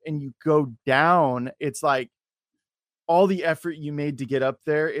up and you go down, it's like all the effort you made to get up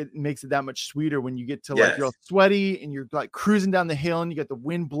there, it makes it that much sweeter when you get to like, you're all sweaty and you're like cruising down the hill and you got the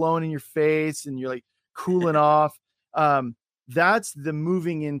wind blowing in your face and you're like cooling off. That's the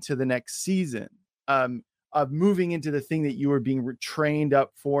moving into the next season, of moving into the thing that you were being trained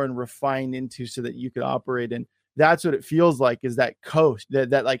up for and refined into so that you could operate in. That's what it feels like, is that coast,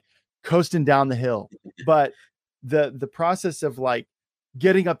 that like coasting down the hill. But the process of like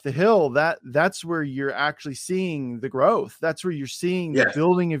getting up the hill, that's where you're actually seeing the growth. That's where you're seeing the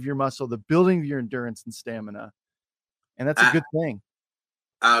building of your muscle, the building of your endurance and stamina. And that's a good thing.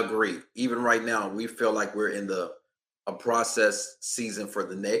 I agree. Even right now, we feel like we're in a process season for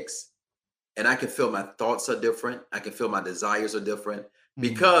the next. And I can feel my thoughts are different. I can feel my desires are different.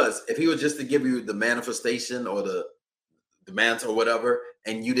 Because if he was just to give you the manifestation or the mantle or whatever,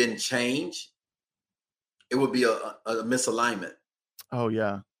 and you didn't change, it would be a misalignment. Oh,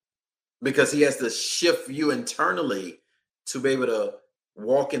 yeah. Because he has to shift you internally to be able to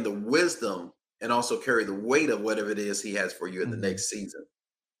walk in the wisdom and also carry the weight of whatever it is he has for you in the next season.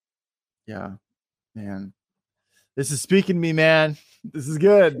 Yeah, man. This is speaking to me, man. This is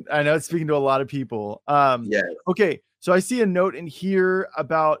good. I know it's speaking to a lot of people. Okay. So I see a note in here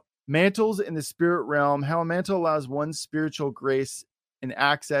about Mantles in the spirit realm, how a mantle allows one spiritual grace and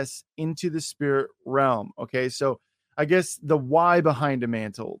access into the spirit realm. Okay, so I guess the why behind a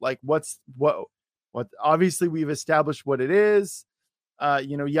mantle, like what obviously we've established what it is.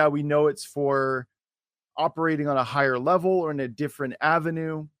 We know it's for operating on a higher level or in a different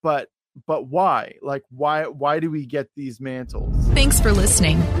avenue, but why? Like why do we get these mantles? Thanks for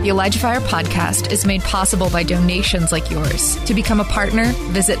listening. The ElijahFire podcast is made possible by donations like yours. To become a partner,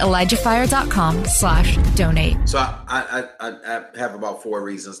 visit ElijahFire.com/donate. So I have about 4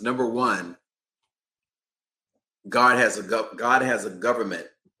 reasons. Number one, God has a government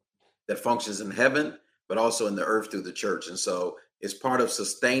that functions in heaven, but also in the earth through the church. And so it's part of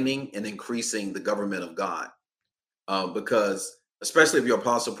sustaining and increasing the government of God. Because especially if you're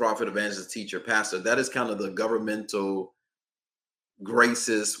apostle, prophet, evangelist, teacher, pastor, that is kind of the governmental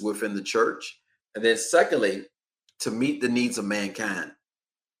graces within the church. And then secondly, to meet the needs of mankind.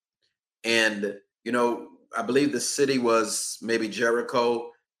 And, I believe the city was maybe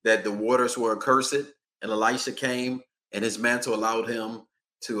Jericho, that the waters were accursed, and Elisha came and his mantle allowed him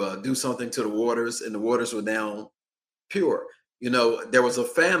to do something to the waters, and the waters were now pure. There was a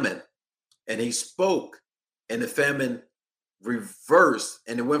famine and he spoke, and the famine reversed,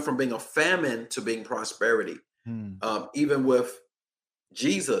 and it went from being a famine to being prosperity. Even with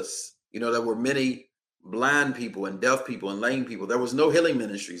Jesus, there were many blind people and deaf people and lame people. There was no healing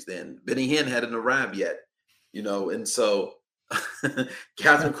ministries then. Benny Hinn hadn't arrived yet, and so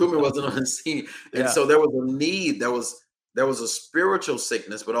Catherine Kuhlman wasn't on the scene. And so there was a need. There was a spiritual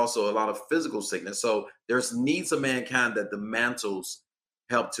sickness, but also a lot of physical sickness. So there's needs of mankind that the mantles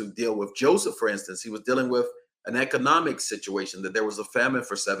help to deal with. Joseph, for instance, he was dealing with an economic situation, that there was a famine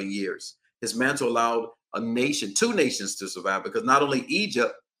for 7 years. His mantle allowed two nations to survive, because not only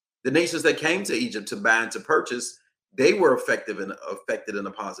Egypt, the nations that came to Egypt to buy and to purchase, they were affected in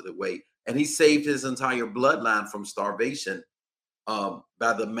a positive way. And he saved his entire bloodline from starvation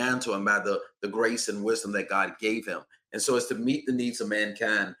by the mantle and by the grace and wisdom that God gave him. And so it's to meet the needs of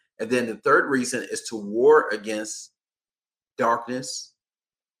mankind. And then the third reason is to war against darkness,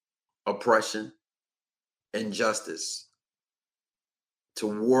 oppression, injustice, to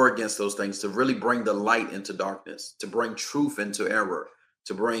war against those things, to really bring the light into darkness, to bring truth into error,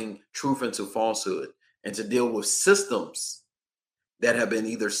 to bring truth into falsehood, and to deal with systems that have been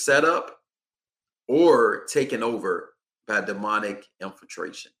either set up or taken over by demonic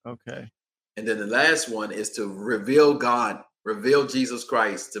infiltration. Okay. And then the last one is to reveal God, reveal Jesus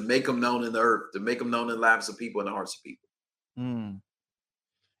Christ, to make him known in the earth, to make him known in the lives of people and the hearts of people.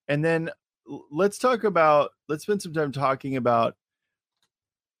 And then let's spend some time talking about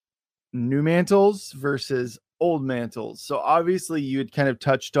new mantles versus old mantles. So obviously you had kind of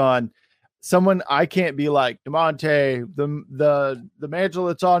touched on someone. I can't be like, DeMonte, the mantle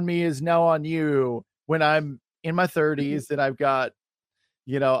that's on me is now on you when I'm in my 30s, and I've got,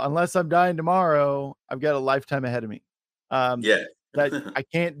 unless I'm dying tomorrow, I've got a lifetime ahead of me. That I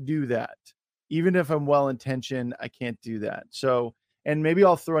can't do that. Even if I'm well-intentioned, I can't do that. So, and maybe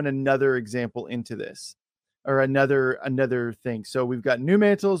I'll throw in another example into this, or another thing. So we've got new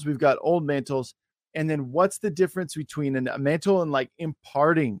mantles, we've got old mantles. And then what's the difference between a mantle and like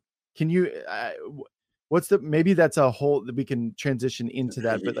imparting? Can you, maybe that's a whole, we can transition into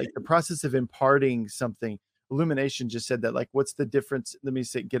that, but like the process of imparting something. Illumination just said that, like, what's the difference? Let me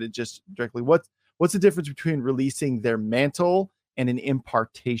get it just directly. What's the difference between releasing their mantle and an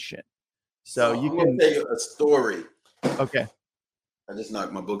impartation? So you can tell you a story. Okay. I just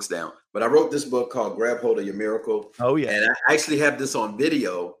knocked my books down, but I wrote this book called Grab Hold of Your Miracle. Oh yeah. And I actually have this on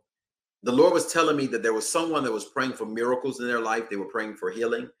video. The Lord was telling me that there was someone that was praying for miracles in their life. They were praying for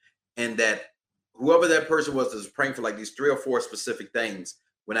healing, and that whoever that person was praying for like these 3 or 4 specific things.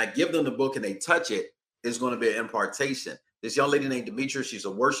 When I give them the book and they touch it, it's going to be an impartation. This young lady named Demetra, she's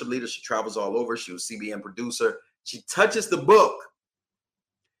a worship leader. She travels all over. She was CBN producer. She touches the book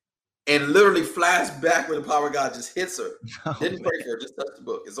and literally flies back when the power of God just hits her. Didn't pray for her, just touched the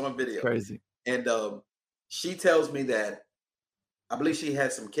book. It's on video. Crazy. And she tells me that I believe she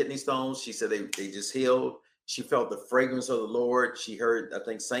had some kidney stones. She said they just healed. She felt the fragrance of the Lord. She heard, I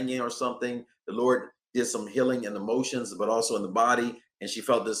think, singing or something. The Lord did some healing in the emotions, but also in the body. And she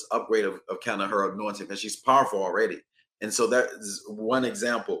felt this upgrade of kind of her anointing, because she's powerful already. And so that is one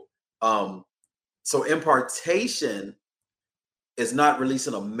example. So impartation is not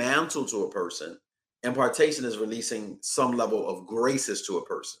releasing a mantle to a person. Impartation is releasing some level of graces to a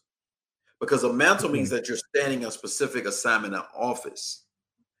person. Because a mantle means that you're standing a specific assignment in office.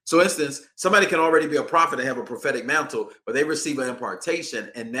 So, instance, somebody can already be a prophet and have a prophetic mantle, but they receive an impartation,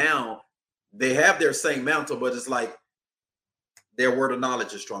 and now they have their same mantle, but it's like their word of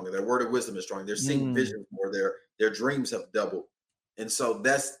knowledge is stronger. Their word of wisdom is stronger. They're seeing visions more. Their dreams have doubled. And so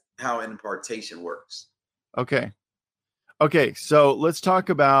that's how impartation works. Okay. Okay. So let's talk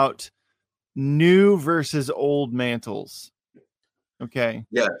about new versus old mantles. Okay.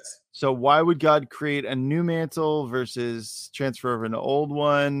 Yes. So why would God create a new mantle versus transfer of an old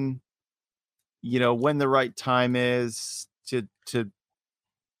one? You know, when the right time is to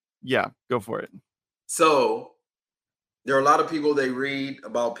go for it. So there are a lot of people, they read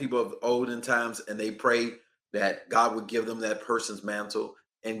about people of olden times and they pray that God would give them that person's mantle,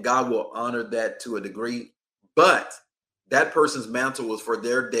 and God will honor that to a degree. But that person's mantle was for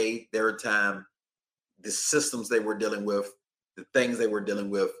their day, their time, the systems they were dealing with, the things they were dealing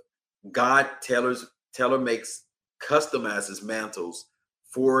with. God makes, customizes mantles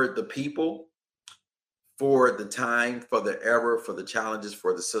for the people, for the time, for the era, for the challenges,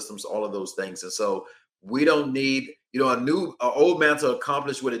 for the systems, all of those things. And so we don't need, an old mantle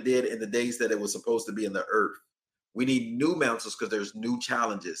accomplished what it did in the days that it was supposed to be in the earth. We need new mantles because there's new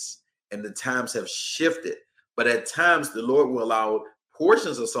challenges and the times have shifted. But at times the Lord will allow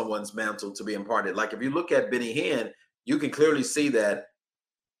portions of someone's mantle to be imparted. Like if you look at Benny Hinn, you can clearly see that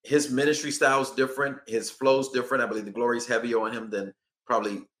his ministry style is different. His flow is different. I believe the glory is heavier on him than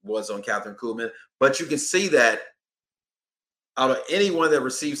probably was on Catherine Kuhlman. But you can see that out of anyone that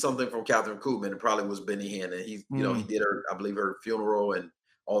received something from Catherine Kuhlman, it probably was Benny Hinn. And he did her, I believe, her funeral and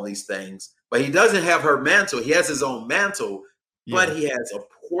all these things. But he doesn't have her mantle. He has his own mantle, but he has a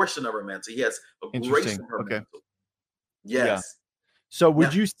portion of her mantle. He has a grace of her mantle. Yes. Yeah. So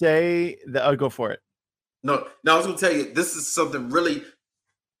would you say that I'll go for it? No, I was going to tell you, this is something really,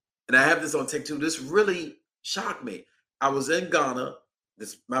 and I have this on tape too. This really shocked me. I was in Ghana.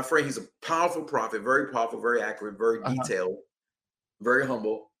 My friend, he's a powerful prophet, very powerful, very accurate, very detailed, very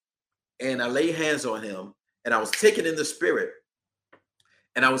humble. And I laid hands on him, and I was taken in the spirit.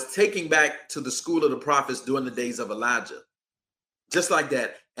 And I was taken back to the school of the prophets during the days of Elijah, just like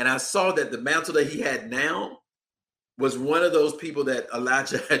that. And I saw that the mantle that he had now was one of those people that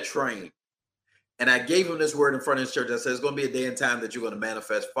Elijah had trained. And I gave him this word in front of his church. I said, it's going to be a day and time that you're going to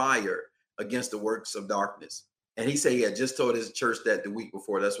manifest fire against the works of darkness. And he said he had just told his church that the week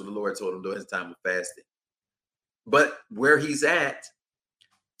before. That's what the Lord told him during his time of fasting. But where he's at,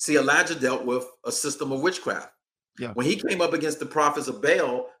 see, Elijah dealt with a system of witchcraft. Yeah. When he came up against the prophets of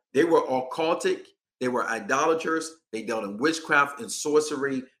Baal, they were occultic, they were idolaters, they dealt in witchcraft and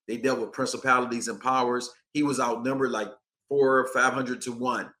sorcery, they dealt with principalities and powers. He was outnumbered like 400 or 500 to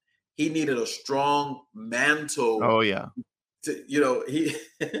 1. He needed a strong mantle. Oh, yeah. He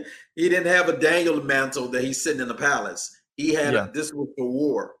didn't have a Daniel mantle that he's sitting in the palace. He had this was for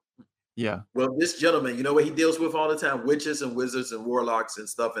war. Yeah. Well, this gentleman, you know what he deals with all the time? Witches and wizards and warlocks and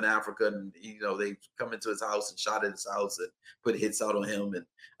stuff in Africa. And, they come into his house and shot at his house and put hits out on him. And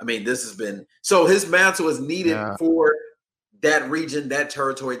I mean, this has been, so his mantle is needed for that region, that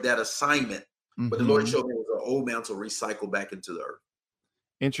territory, that assignment. Mm-hmm. But the Lord showed me it was an old mantle recycled back into the earth.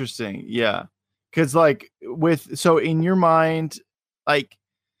 Interesting. Yeah. Because so in your mind, like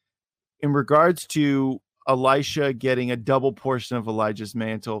in regards to Elisha getting a double portion of Elijah's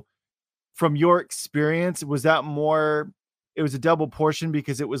mantle, from your experience, was that more, it was a double portion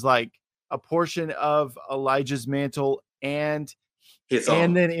because it was like a portion of Elijah's mantle and his own,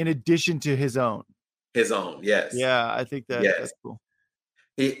 and then in addition to his own? His own, yes. Yeah, I think that's cool.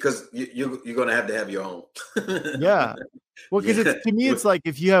 Because you're going to have your own. Yeah. Well, because to me, it's like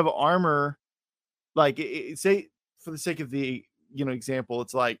if you have armor, like say for the sake of the example,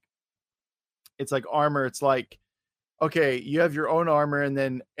 it's like armor. It's like, okay, you have your own armor, and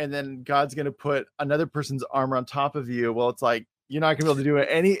then God's gonna put another person's armor on top of you. Well, it's like you're not gonna be able to do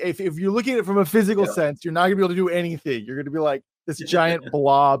any. If you're looking at it from a physical sense, you're not gonna be able to do anything. You're gonna be like this giant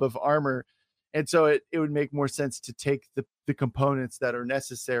blob of armor, and so it would make more sense to take the components that are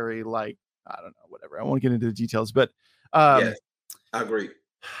necessary. Like, I don't know, whatever. I won't get into the details, but yes, I agree.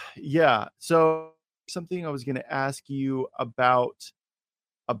 Yeah. So something I was gonna ask you about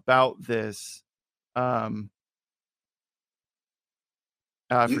this.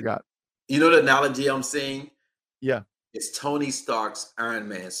 I forgot. You know the analogy I'm seeing? Yeah. It's Tony Stark's Iron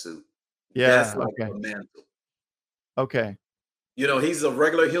Man suit. Yeah. That's like a mantle. Okay. He's a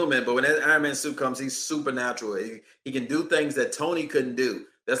regular human, but when that Iron Man suit comes, he's supernatural. He can do things that Tony couldn't do.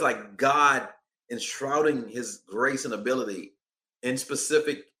 That's like God enshrouding his grace and ability in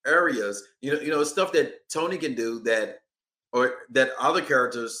specific areas. Stuff that Tony can do that other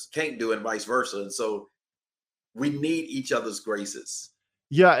characters can't do, and vice versa. And so we need each other's graces.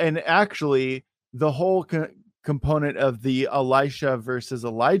 Yeah, and actually, the whole component of the Elisha versus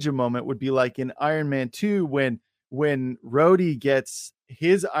Elijah moment would be like in Iron Man 2 when when Rhodey gets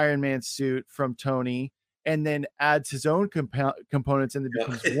his Iron Man suit from Tony and then adds his own components and it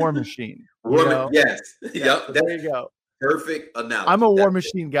becomes War Machine. Yes. Yeah, so there you go. Perfect analogy. I'm a War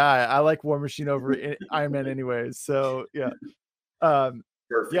Machine guy. I like War Machine over Iron Man anyways. So yeah.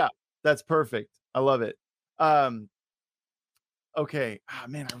 Perfect. Yeah, that's perfect. I love it. Okay. Oh,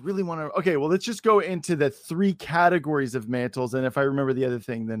 man, I really want to. Okay, well, let's just go into the 3 categories of mantles. And if I remember the other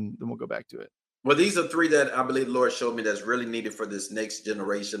thing, then we'll go back to it. Well, these are 3 that I believe the Lord showed me that's really needed for this next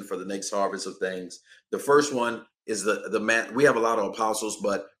generation, for the next harvest of things. The first one is the man. We have a lot of apostles,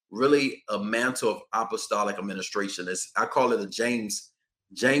 but really a mantle of apostolic administration. I call it a James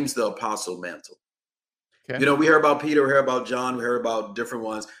the Apostle mantle. Okay. You know, we hear about Peter, we hear about John, we hear about different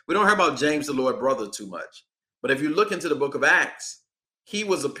ones. We don't hear about James, the Lord brother, too much. But if you look into the book of Acts, he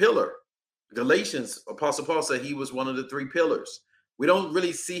was a pillar. Galatians, Apostle Paul said he was one of the 3 pillars. We don't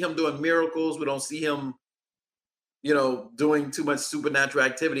really see him doing miracles. We don't see him, doing too much supernatural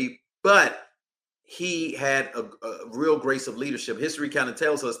activity, but he had a real grace of leadership. History kind of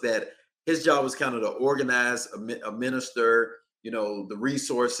tells us that his job was kind of to organize, a minister, the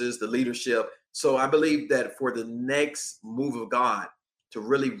resources, the leadership. So I believe that for the next move of God to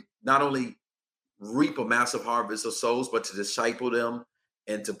really not only reap a massive harvest of souls, but to disciple them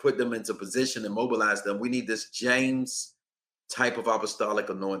and to put them into position and mobilize them, we need this James type of apostolic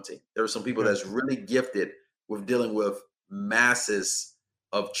anointing. There are some people that's really gifted with dealing with masses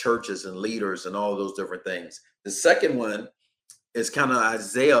of churches and leaders and all of those different things. The second one is kind of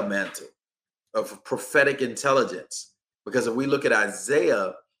Isaiah mantle of prophetic intelligence. Because if we look at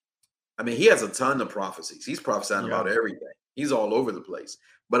Isaiah, I mean, he has a ton of prophecies. He's prophesying about everything. He's all over the place.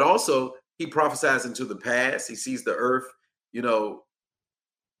 But also, he prophesies into the past. He sees the earth,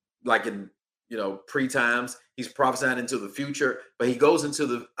 like in, pre-times. He's prophesying into the future, but he goes into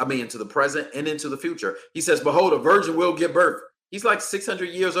the present and into the future. He says, behold, a virgin will give birth. He's like 600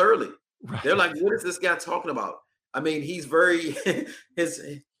 years early. Right. They're like, what is this guy talking about? I mean, he's very,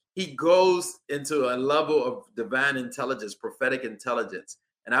 he goes into a level of divine intelligence, prophetic intelligence.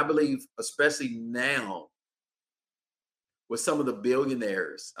 And I believe, especially now, with some of the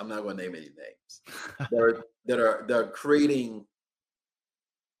billionaires, I'm not going to name any names, that are creating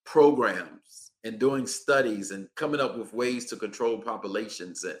programs and doing studies and coming up with ways to control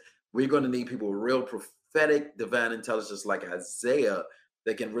populations. And we're going to need people with real prophetic divine intelligence like Isaiah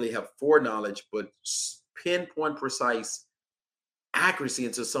that can really have foreknowledge, but pinpoint precise accuracy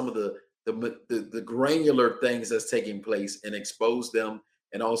into some of the granular things that's taking place and expose them,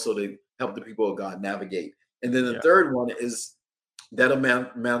 and also to help the people of God navigate. And then the third one is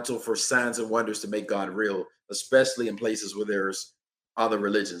that mantle for signs and wonders to make God real, especially in places where there's other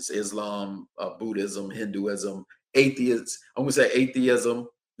religions, Islam, Buddhism, Hinduism, atheists. I'm going to say atheism,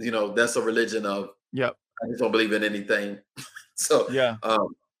 that's a religion of, I just don't believe in anything. So,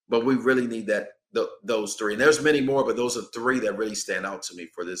 but we really need those 3. And there's many more, but those are 3 that really stand out to me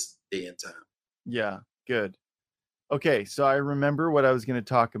for this day and time. Yeah, good. Okay, so I remember what I was going to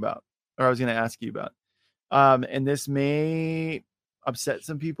talk about, or I was going to ask you about. And this may upset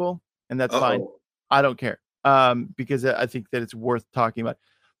some people, and that's fine. I don't care. Because I think that it's worth talking about.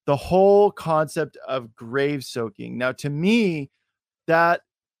 The whole concept of grave soaking. Now, to me, that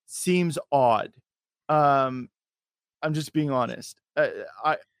seems odd. I'm just being honest.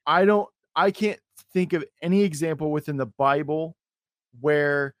 I can't think of any example within the Bible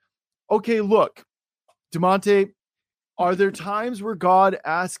where, okay, look, DeMonte, are there times where God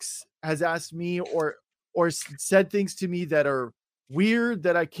has asked me or said things to me that are weird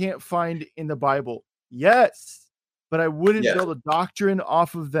that I can't find in the Bible? Yes, but I wouldn't build a doctrine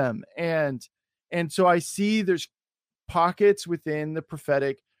off of them. And so I see there's pockets within the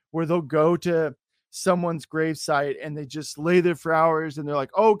prophetic where they'll go to someone's gravesite and they just lay there for hours and they're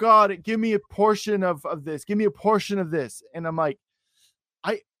like, oh God, give me a portion of this. Give me a portion of this. And I'm like,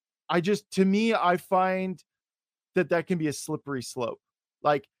 to me, I find that can be a slippery slope.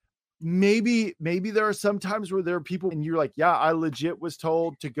 Like maybe there are some times where there are people and you're like, yeah, I legit was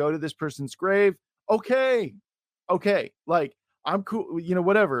told to go to this person's grave. Okay. Like I'm cool,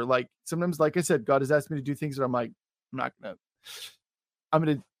 whatever. Like sometimes, like I said, God has asked me to do things that I'm like, I'm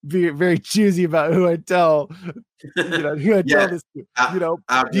going to be very choosy about who I tell, who I tell this to,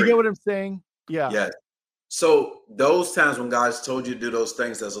 do you get what I'm saying? Yeah. So those times when God's told you to do those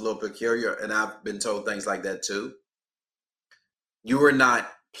things, that's a little peculiar. And I've been told things like that too. You were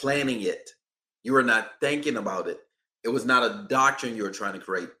not planning it. You were not thinking about it. It was not a doctrine you were trying to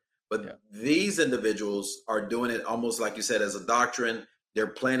create. But these individuals are doing it almost like you said as a doctrine. They're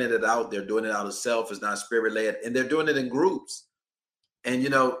planning it out. They're doing it out of self. It's not spirit led. And they're doing it in groups. And,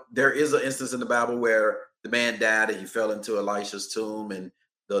 there is an instance in the Bible where the man died and he fell into Elisha's tomb, and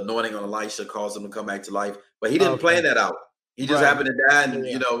the anointing on Elisha caused him to come back to life. But he didn't plan that out. He just happened to die,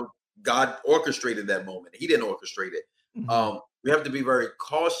 and God orchestrated that moment. He didn't orchestrate it. We have to be very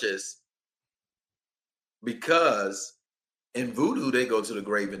cautious, because in voodoo they go to the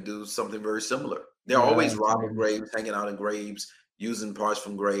grave and do something very similar. They're always robbing graves, hanging out in graves, using parts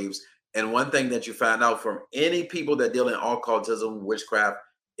from graves. And one thing that you find out from any people that deal in occultism, witchcraft,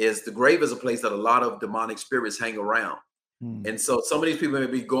 is the grave is a place that a lot of demonic spirits hang around. And so some of these people may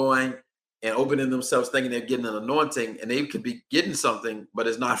be going and opening themselves thinking they're getting an anointing, and they could be getting something, but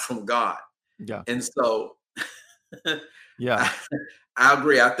it's not from God. And so I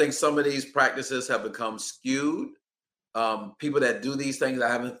agree. I think some of these practices have become skewed. People that do these things, I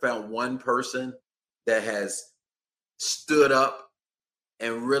haven't found one person that has stood up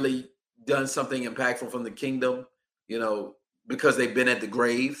and really done something impactful from the kingdom, because they've been at the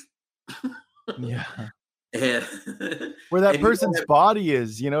grave. And where that person's body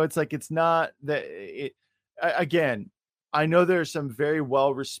is, it's like, it's not that again, I know there are some very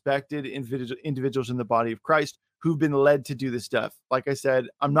well-respected individuals in the body of Christ who've been led to do this stuff. Like I said,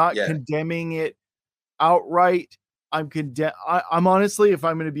 I'm not condemning it outright. I'm honestly, if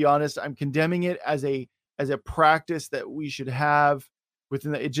I'm going to be honest, I'm condemning it as a practice that we should have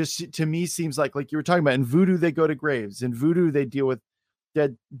within it. Just, to me, seems like you were talking about, in voodoo, they go to graves. In voodoo, they deal with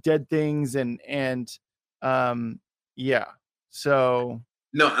dead things so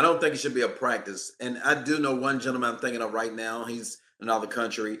no, I don't think it should be a practice. And I do know one gentleman I'm thinking of right now. He's in another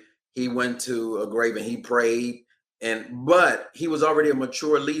country. He went to a grave and he prayed, but he was already a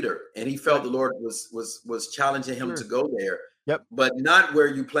mature leader, and he felt the Lord was challenging him to go there. But not where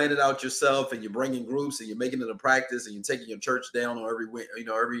you plan it out yourself and you're bringing groups and you're making it a practice and you're taking your church down on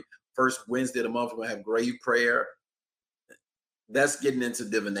every first Wednesday of the month, we're going to have grave prayer. That's getting into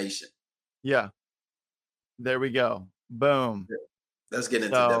divination. There we go. Boom. Let's get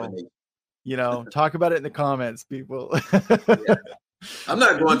into divination. Talk about it in the comments, people. I'm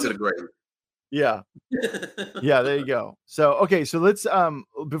not going to the grave. There you go. So, okay. So let's,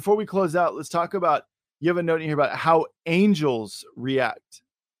 before we close out, let's talk about, you have a note in here about how angels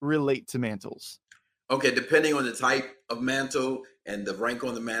relate to mantles. Okay. Depending on the type of mantle and the rank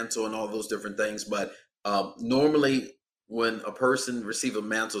on the mantle and all those different things. But normally when a person receives a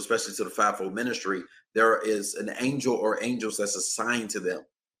mantle, especially to the fivefold ministry, there is an angel or angels that's assigned to them.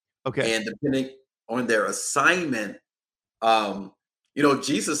 Okay. And depending on their assignment,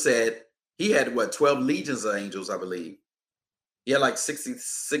 Jesus said he had 12 legions of angels, I believe. He had like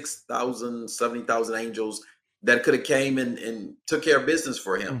 66,000, 70,000 angels that could have came and took care of business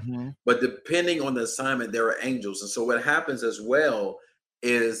for him. But depending on the assignment, there are angels. And so what happens as well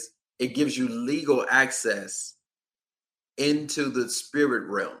is it gives you legal access into the spirit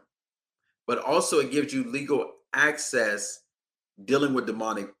realm, but also it gives you legal access dealing with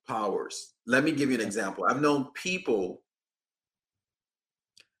demonic powers. Let me give you an example. I've known people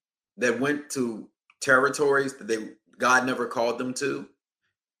that went to territories that God never called them to,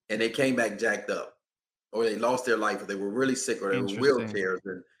 and they came back jacked up, or they lost their life, or they were really sick, or they were wheelchairs,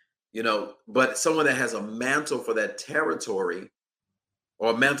 and but someone that has a mantle for that territory,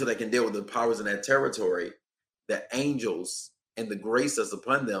 or a mantle that can deal with the powers in that territory, the angels and the grace that's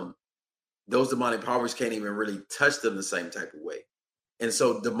upon them, those demonic powers can't even really touch them the same type of way. And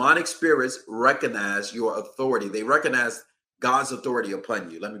so demonic spirits recognize your authority. They recognize God's authority upon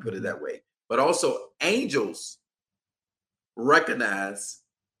you. Let me put it that way. But also angels recognize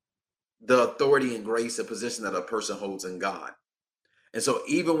the authority and grace and position that a person holds in God. And so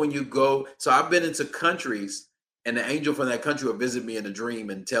even when you go, so I've been into countries, and the angel from that country will visit me in a dream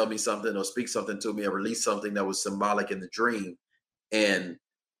and tell me something or speak something to me or release something that was symbolic in the dream. And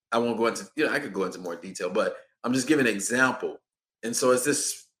I won't go into, I could go into more detail, but I'm just giving an example. And so it's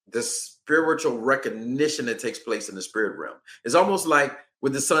this spiritual recognition that takes place in the spirit realm. It's almost like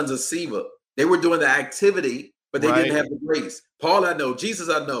with the sons of Sceva. They were doing the activity, but they didn't have the grace. Paul, I know. Jesus,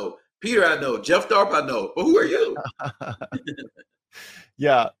 I know. Peter, I know. Jeff Tharp, I know. But who are you?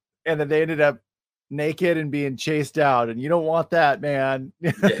 And then they ended up naked and being chased out, and you don't want that, man.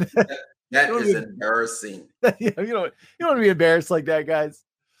 That is embarrassing. You don't want to be embarrassed like that, guys.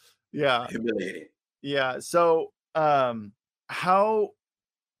 Humiliating. So how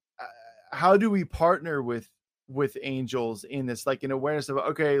do we partner with angels in this, like, in awareness of,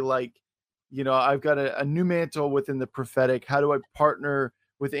 okay, like, I've got a new mantle within the prophetic. How do I partner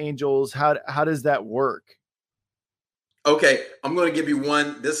with angels? How does that work? Okay, I'm going to give you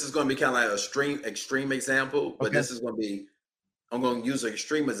one. This is going to be kind of like an extreme example, but this is going to be, I'm going to use an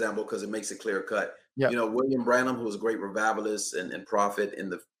extreme example because it makes it clear cut. William Branham, who was a great revivalist and prophet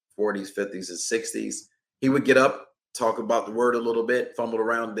in the 40s, 50s, and 60s, he would get up, talk about the word a little bit, fumble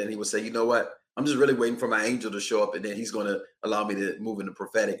around, then he would say, you know what? I'm just really waiting for my angel to show up, and then he's going to allow me to move into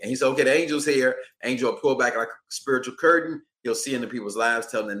prophetic. And he said, okay, the angel's here. Angel will pull back like a spiritual curtain. He'll see into people's lives,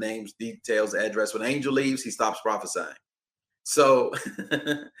 tell them the names, details, address. When the angel leaves, he stops prophesying. So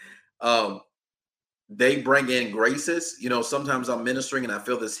they bring in graces. You know, sometimes I'm ministering and I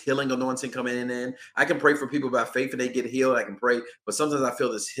feel this healing anointing coming in. I can pray for people by faith and they get healed. I can pray, but sometimes I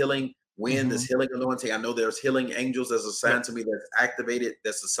feel this healing wind, this healing anointing. I know there's healing angels that's assigned to me, that's activated,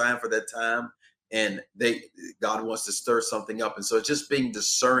 that's assigned for that time. And God wants to stir something up. And so it's just being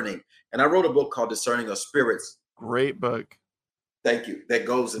discerning. And I wrote a book called Discerning of Spirits. Great book. Thank you. That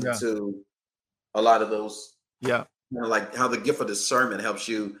goes into a lot of those. Yeah. You know, like how the gift of discernment helps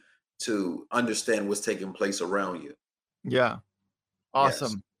you to understand what's taking place around you. Yeah.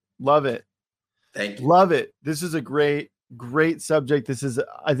 Awesome. Yes. Love it. Thank you. Love it. This is a great subject. This is,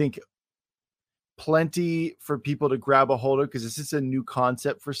 I think, plenty for people to grab a hold of, because this is a new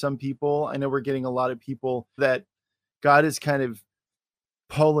concept for some people. I know we're getting a lot of people that God is kind of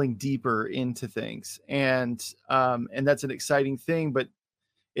pulling deeper into things, and that's an exciting thing, but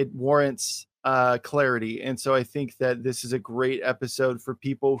it warrants clarity. And so I think that this is a great episode for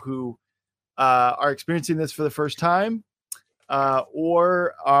people who are experiencing this for the first time,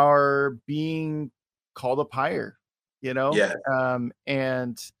 or are being called up higher, you know? Yeah.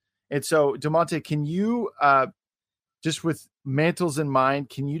 And so, DeMonte, can you, just with mantles in mind,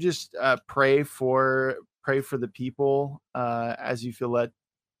 can you just pray for the people as you feel led?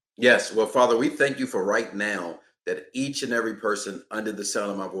 Yes. Well, Father, we thank you for right now that each and every person under the sound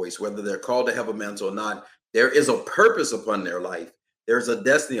of my voice, whether they're called to have a mantle or not, there is a purpose upon their life. There's a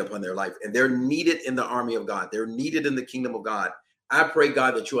destiny upon their life, and they're needed in the army of God. They're needed in the kingdom of God. I pray,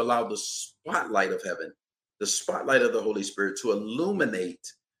 God, that you allow the spotlight of heaven, the spotlight of the Holy Spirit to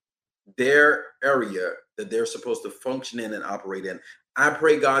illuminate their area that they're supposed to function in and operate in. I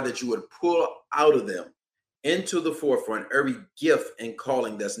pray, God, that you would pull out of them into the forefront every gift and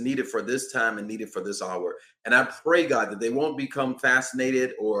calling that's needed for this time and needed for this hour. And I pray, God, that they won't become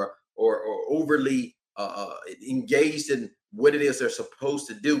fascinated or overly engaged in what it is they're supposed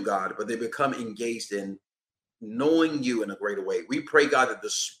to do, God, but they become engaged in knowing you in a greater way. We pray, God, that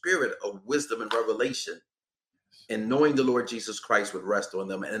the spirit of wisdom and revelation and knowing the Lord Jesus Christ would rest on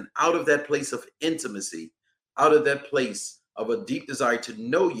them. And out of that place of intimacy, out of that place of a deep desire to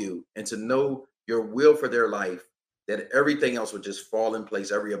know you and to know your will for their life, that everything else would just fall in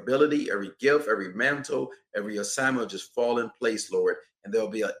place. Every ability, every gift, every mantle, every assignment will just fall in place, Lord. And there'll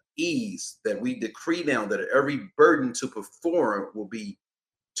be an ease that we decree now, that every burden to perform will be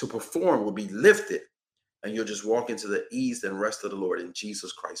lifted. And you'll just walk into the ease and rest of the Lord in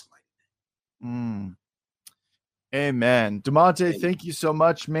Jesus Christ's mighty name. Amen. DeMonte, thank you so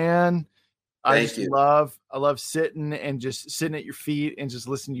much, man. I love sitting at your feet and just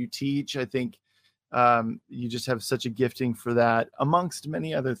listening to you teach. I think you just have such a gifting for that, amongst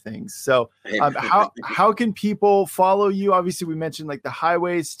many other things. So how can people follow you? Obviously, we mentioned like the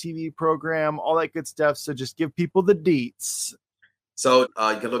Highways TV program, all that good stuff. So just give people the deets. So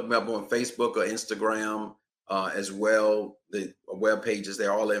you can look me up on Facebook or Instagram as well. The web pages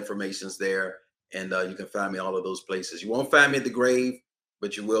there, all the information's there. And you can find me all of those places. You won't find me at the grave,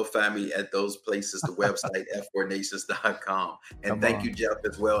 but you will find me at those places, the website, f4nations.com. And thank you, Jeff,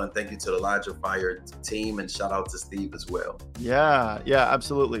 as well. And thank you to the ElijahFire team, and shout out to Steve as well. Yeah,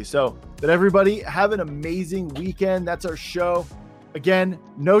 absolutely. So, but everybody have an amazing weekend. That's our show. Again,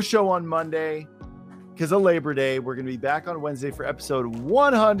 no show on Monday because of Labor Day. We're going to be back on Wednesday for episode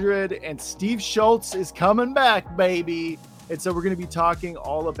 100, and Steve Schultz is coming back, baby. And so we're going to be talking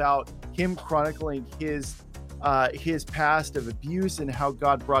all about him chronicling his past of abuse and how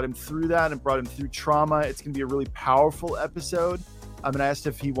God brought him through that and brought him through trauma. It's going to be a really powerful episode. And I asked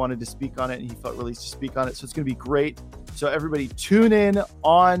if he wanted to speak on it, and he felt released to speak on it. So it's going to be great. So everybody tune in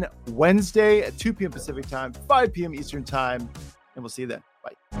on Wednesday at 2 p.m. Pacific time, 5 p.m. Eastern time, and we'll see you then.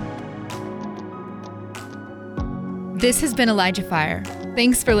 Bye. This has been ElijahFire.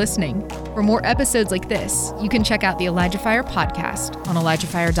 Thanks for listening. For more episodes like this, you can check out the ElijahFire podcast on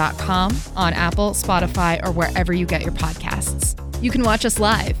ElijahFire.com, on Apple, Spotify, or wherever you get your podcasts. You can watch us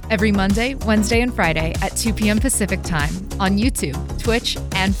live every Monday, Wednesday, and Friday at 2 p.m. Pacific time on YouTube, Twitch,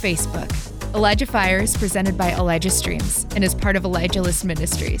 and Facebook. ElijahFire is presented by Elijah Streams and is part of Elijah List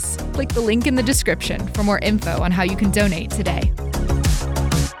Ministries. Click the link in the description for more info on how you can donate today.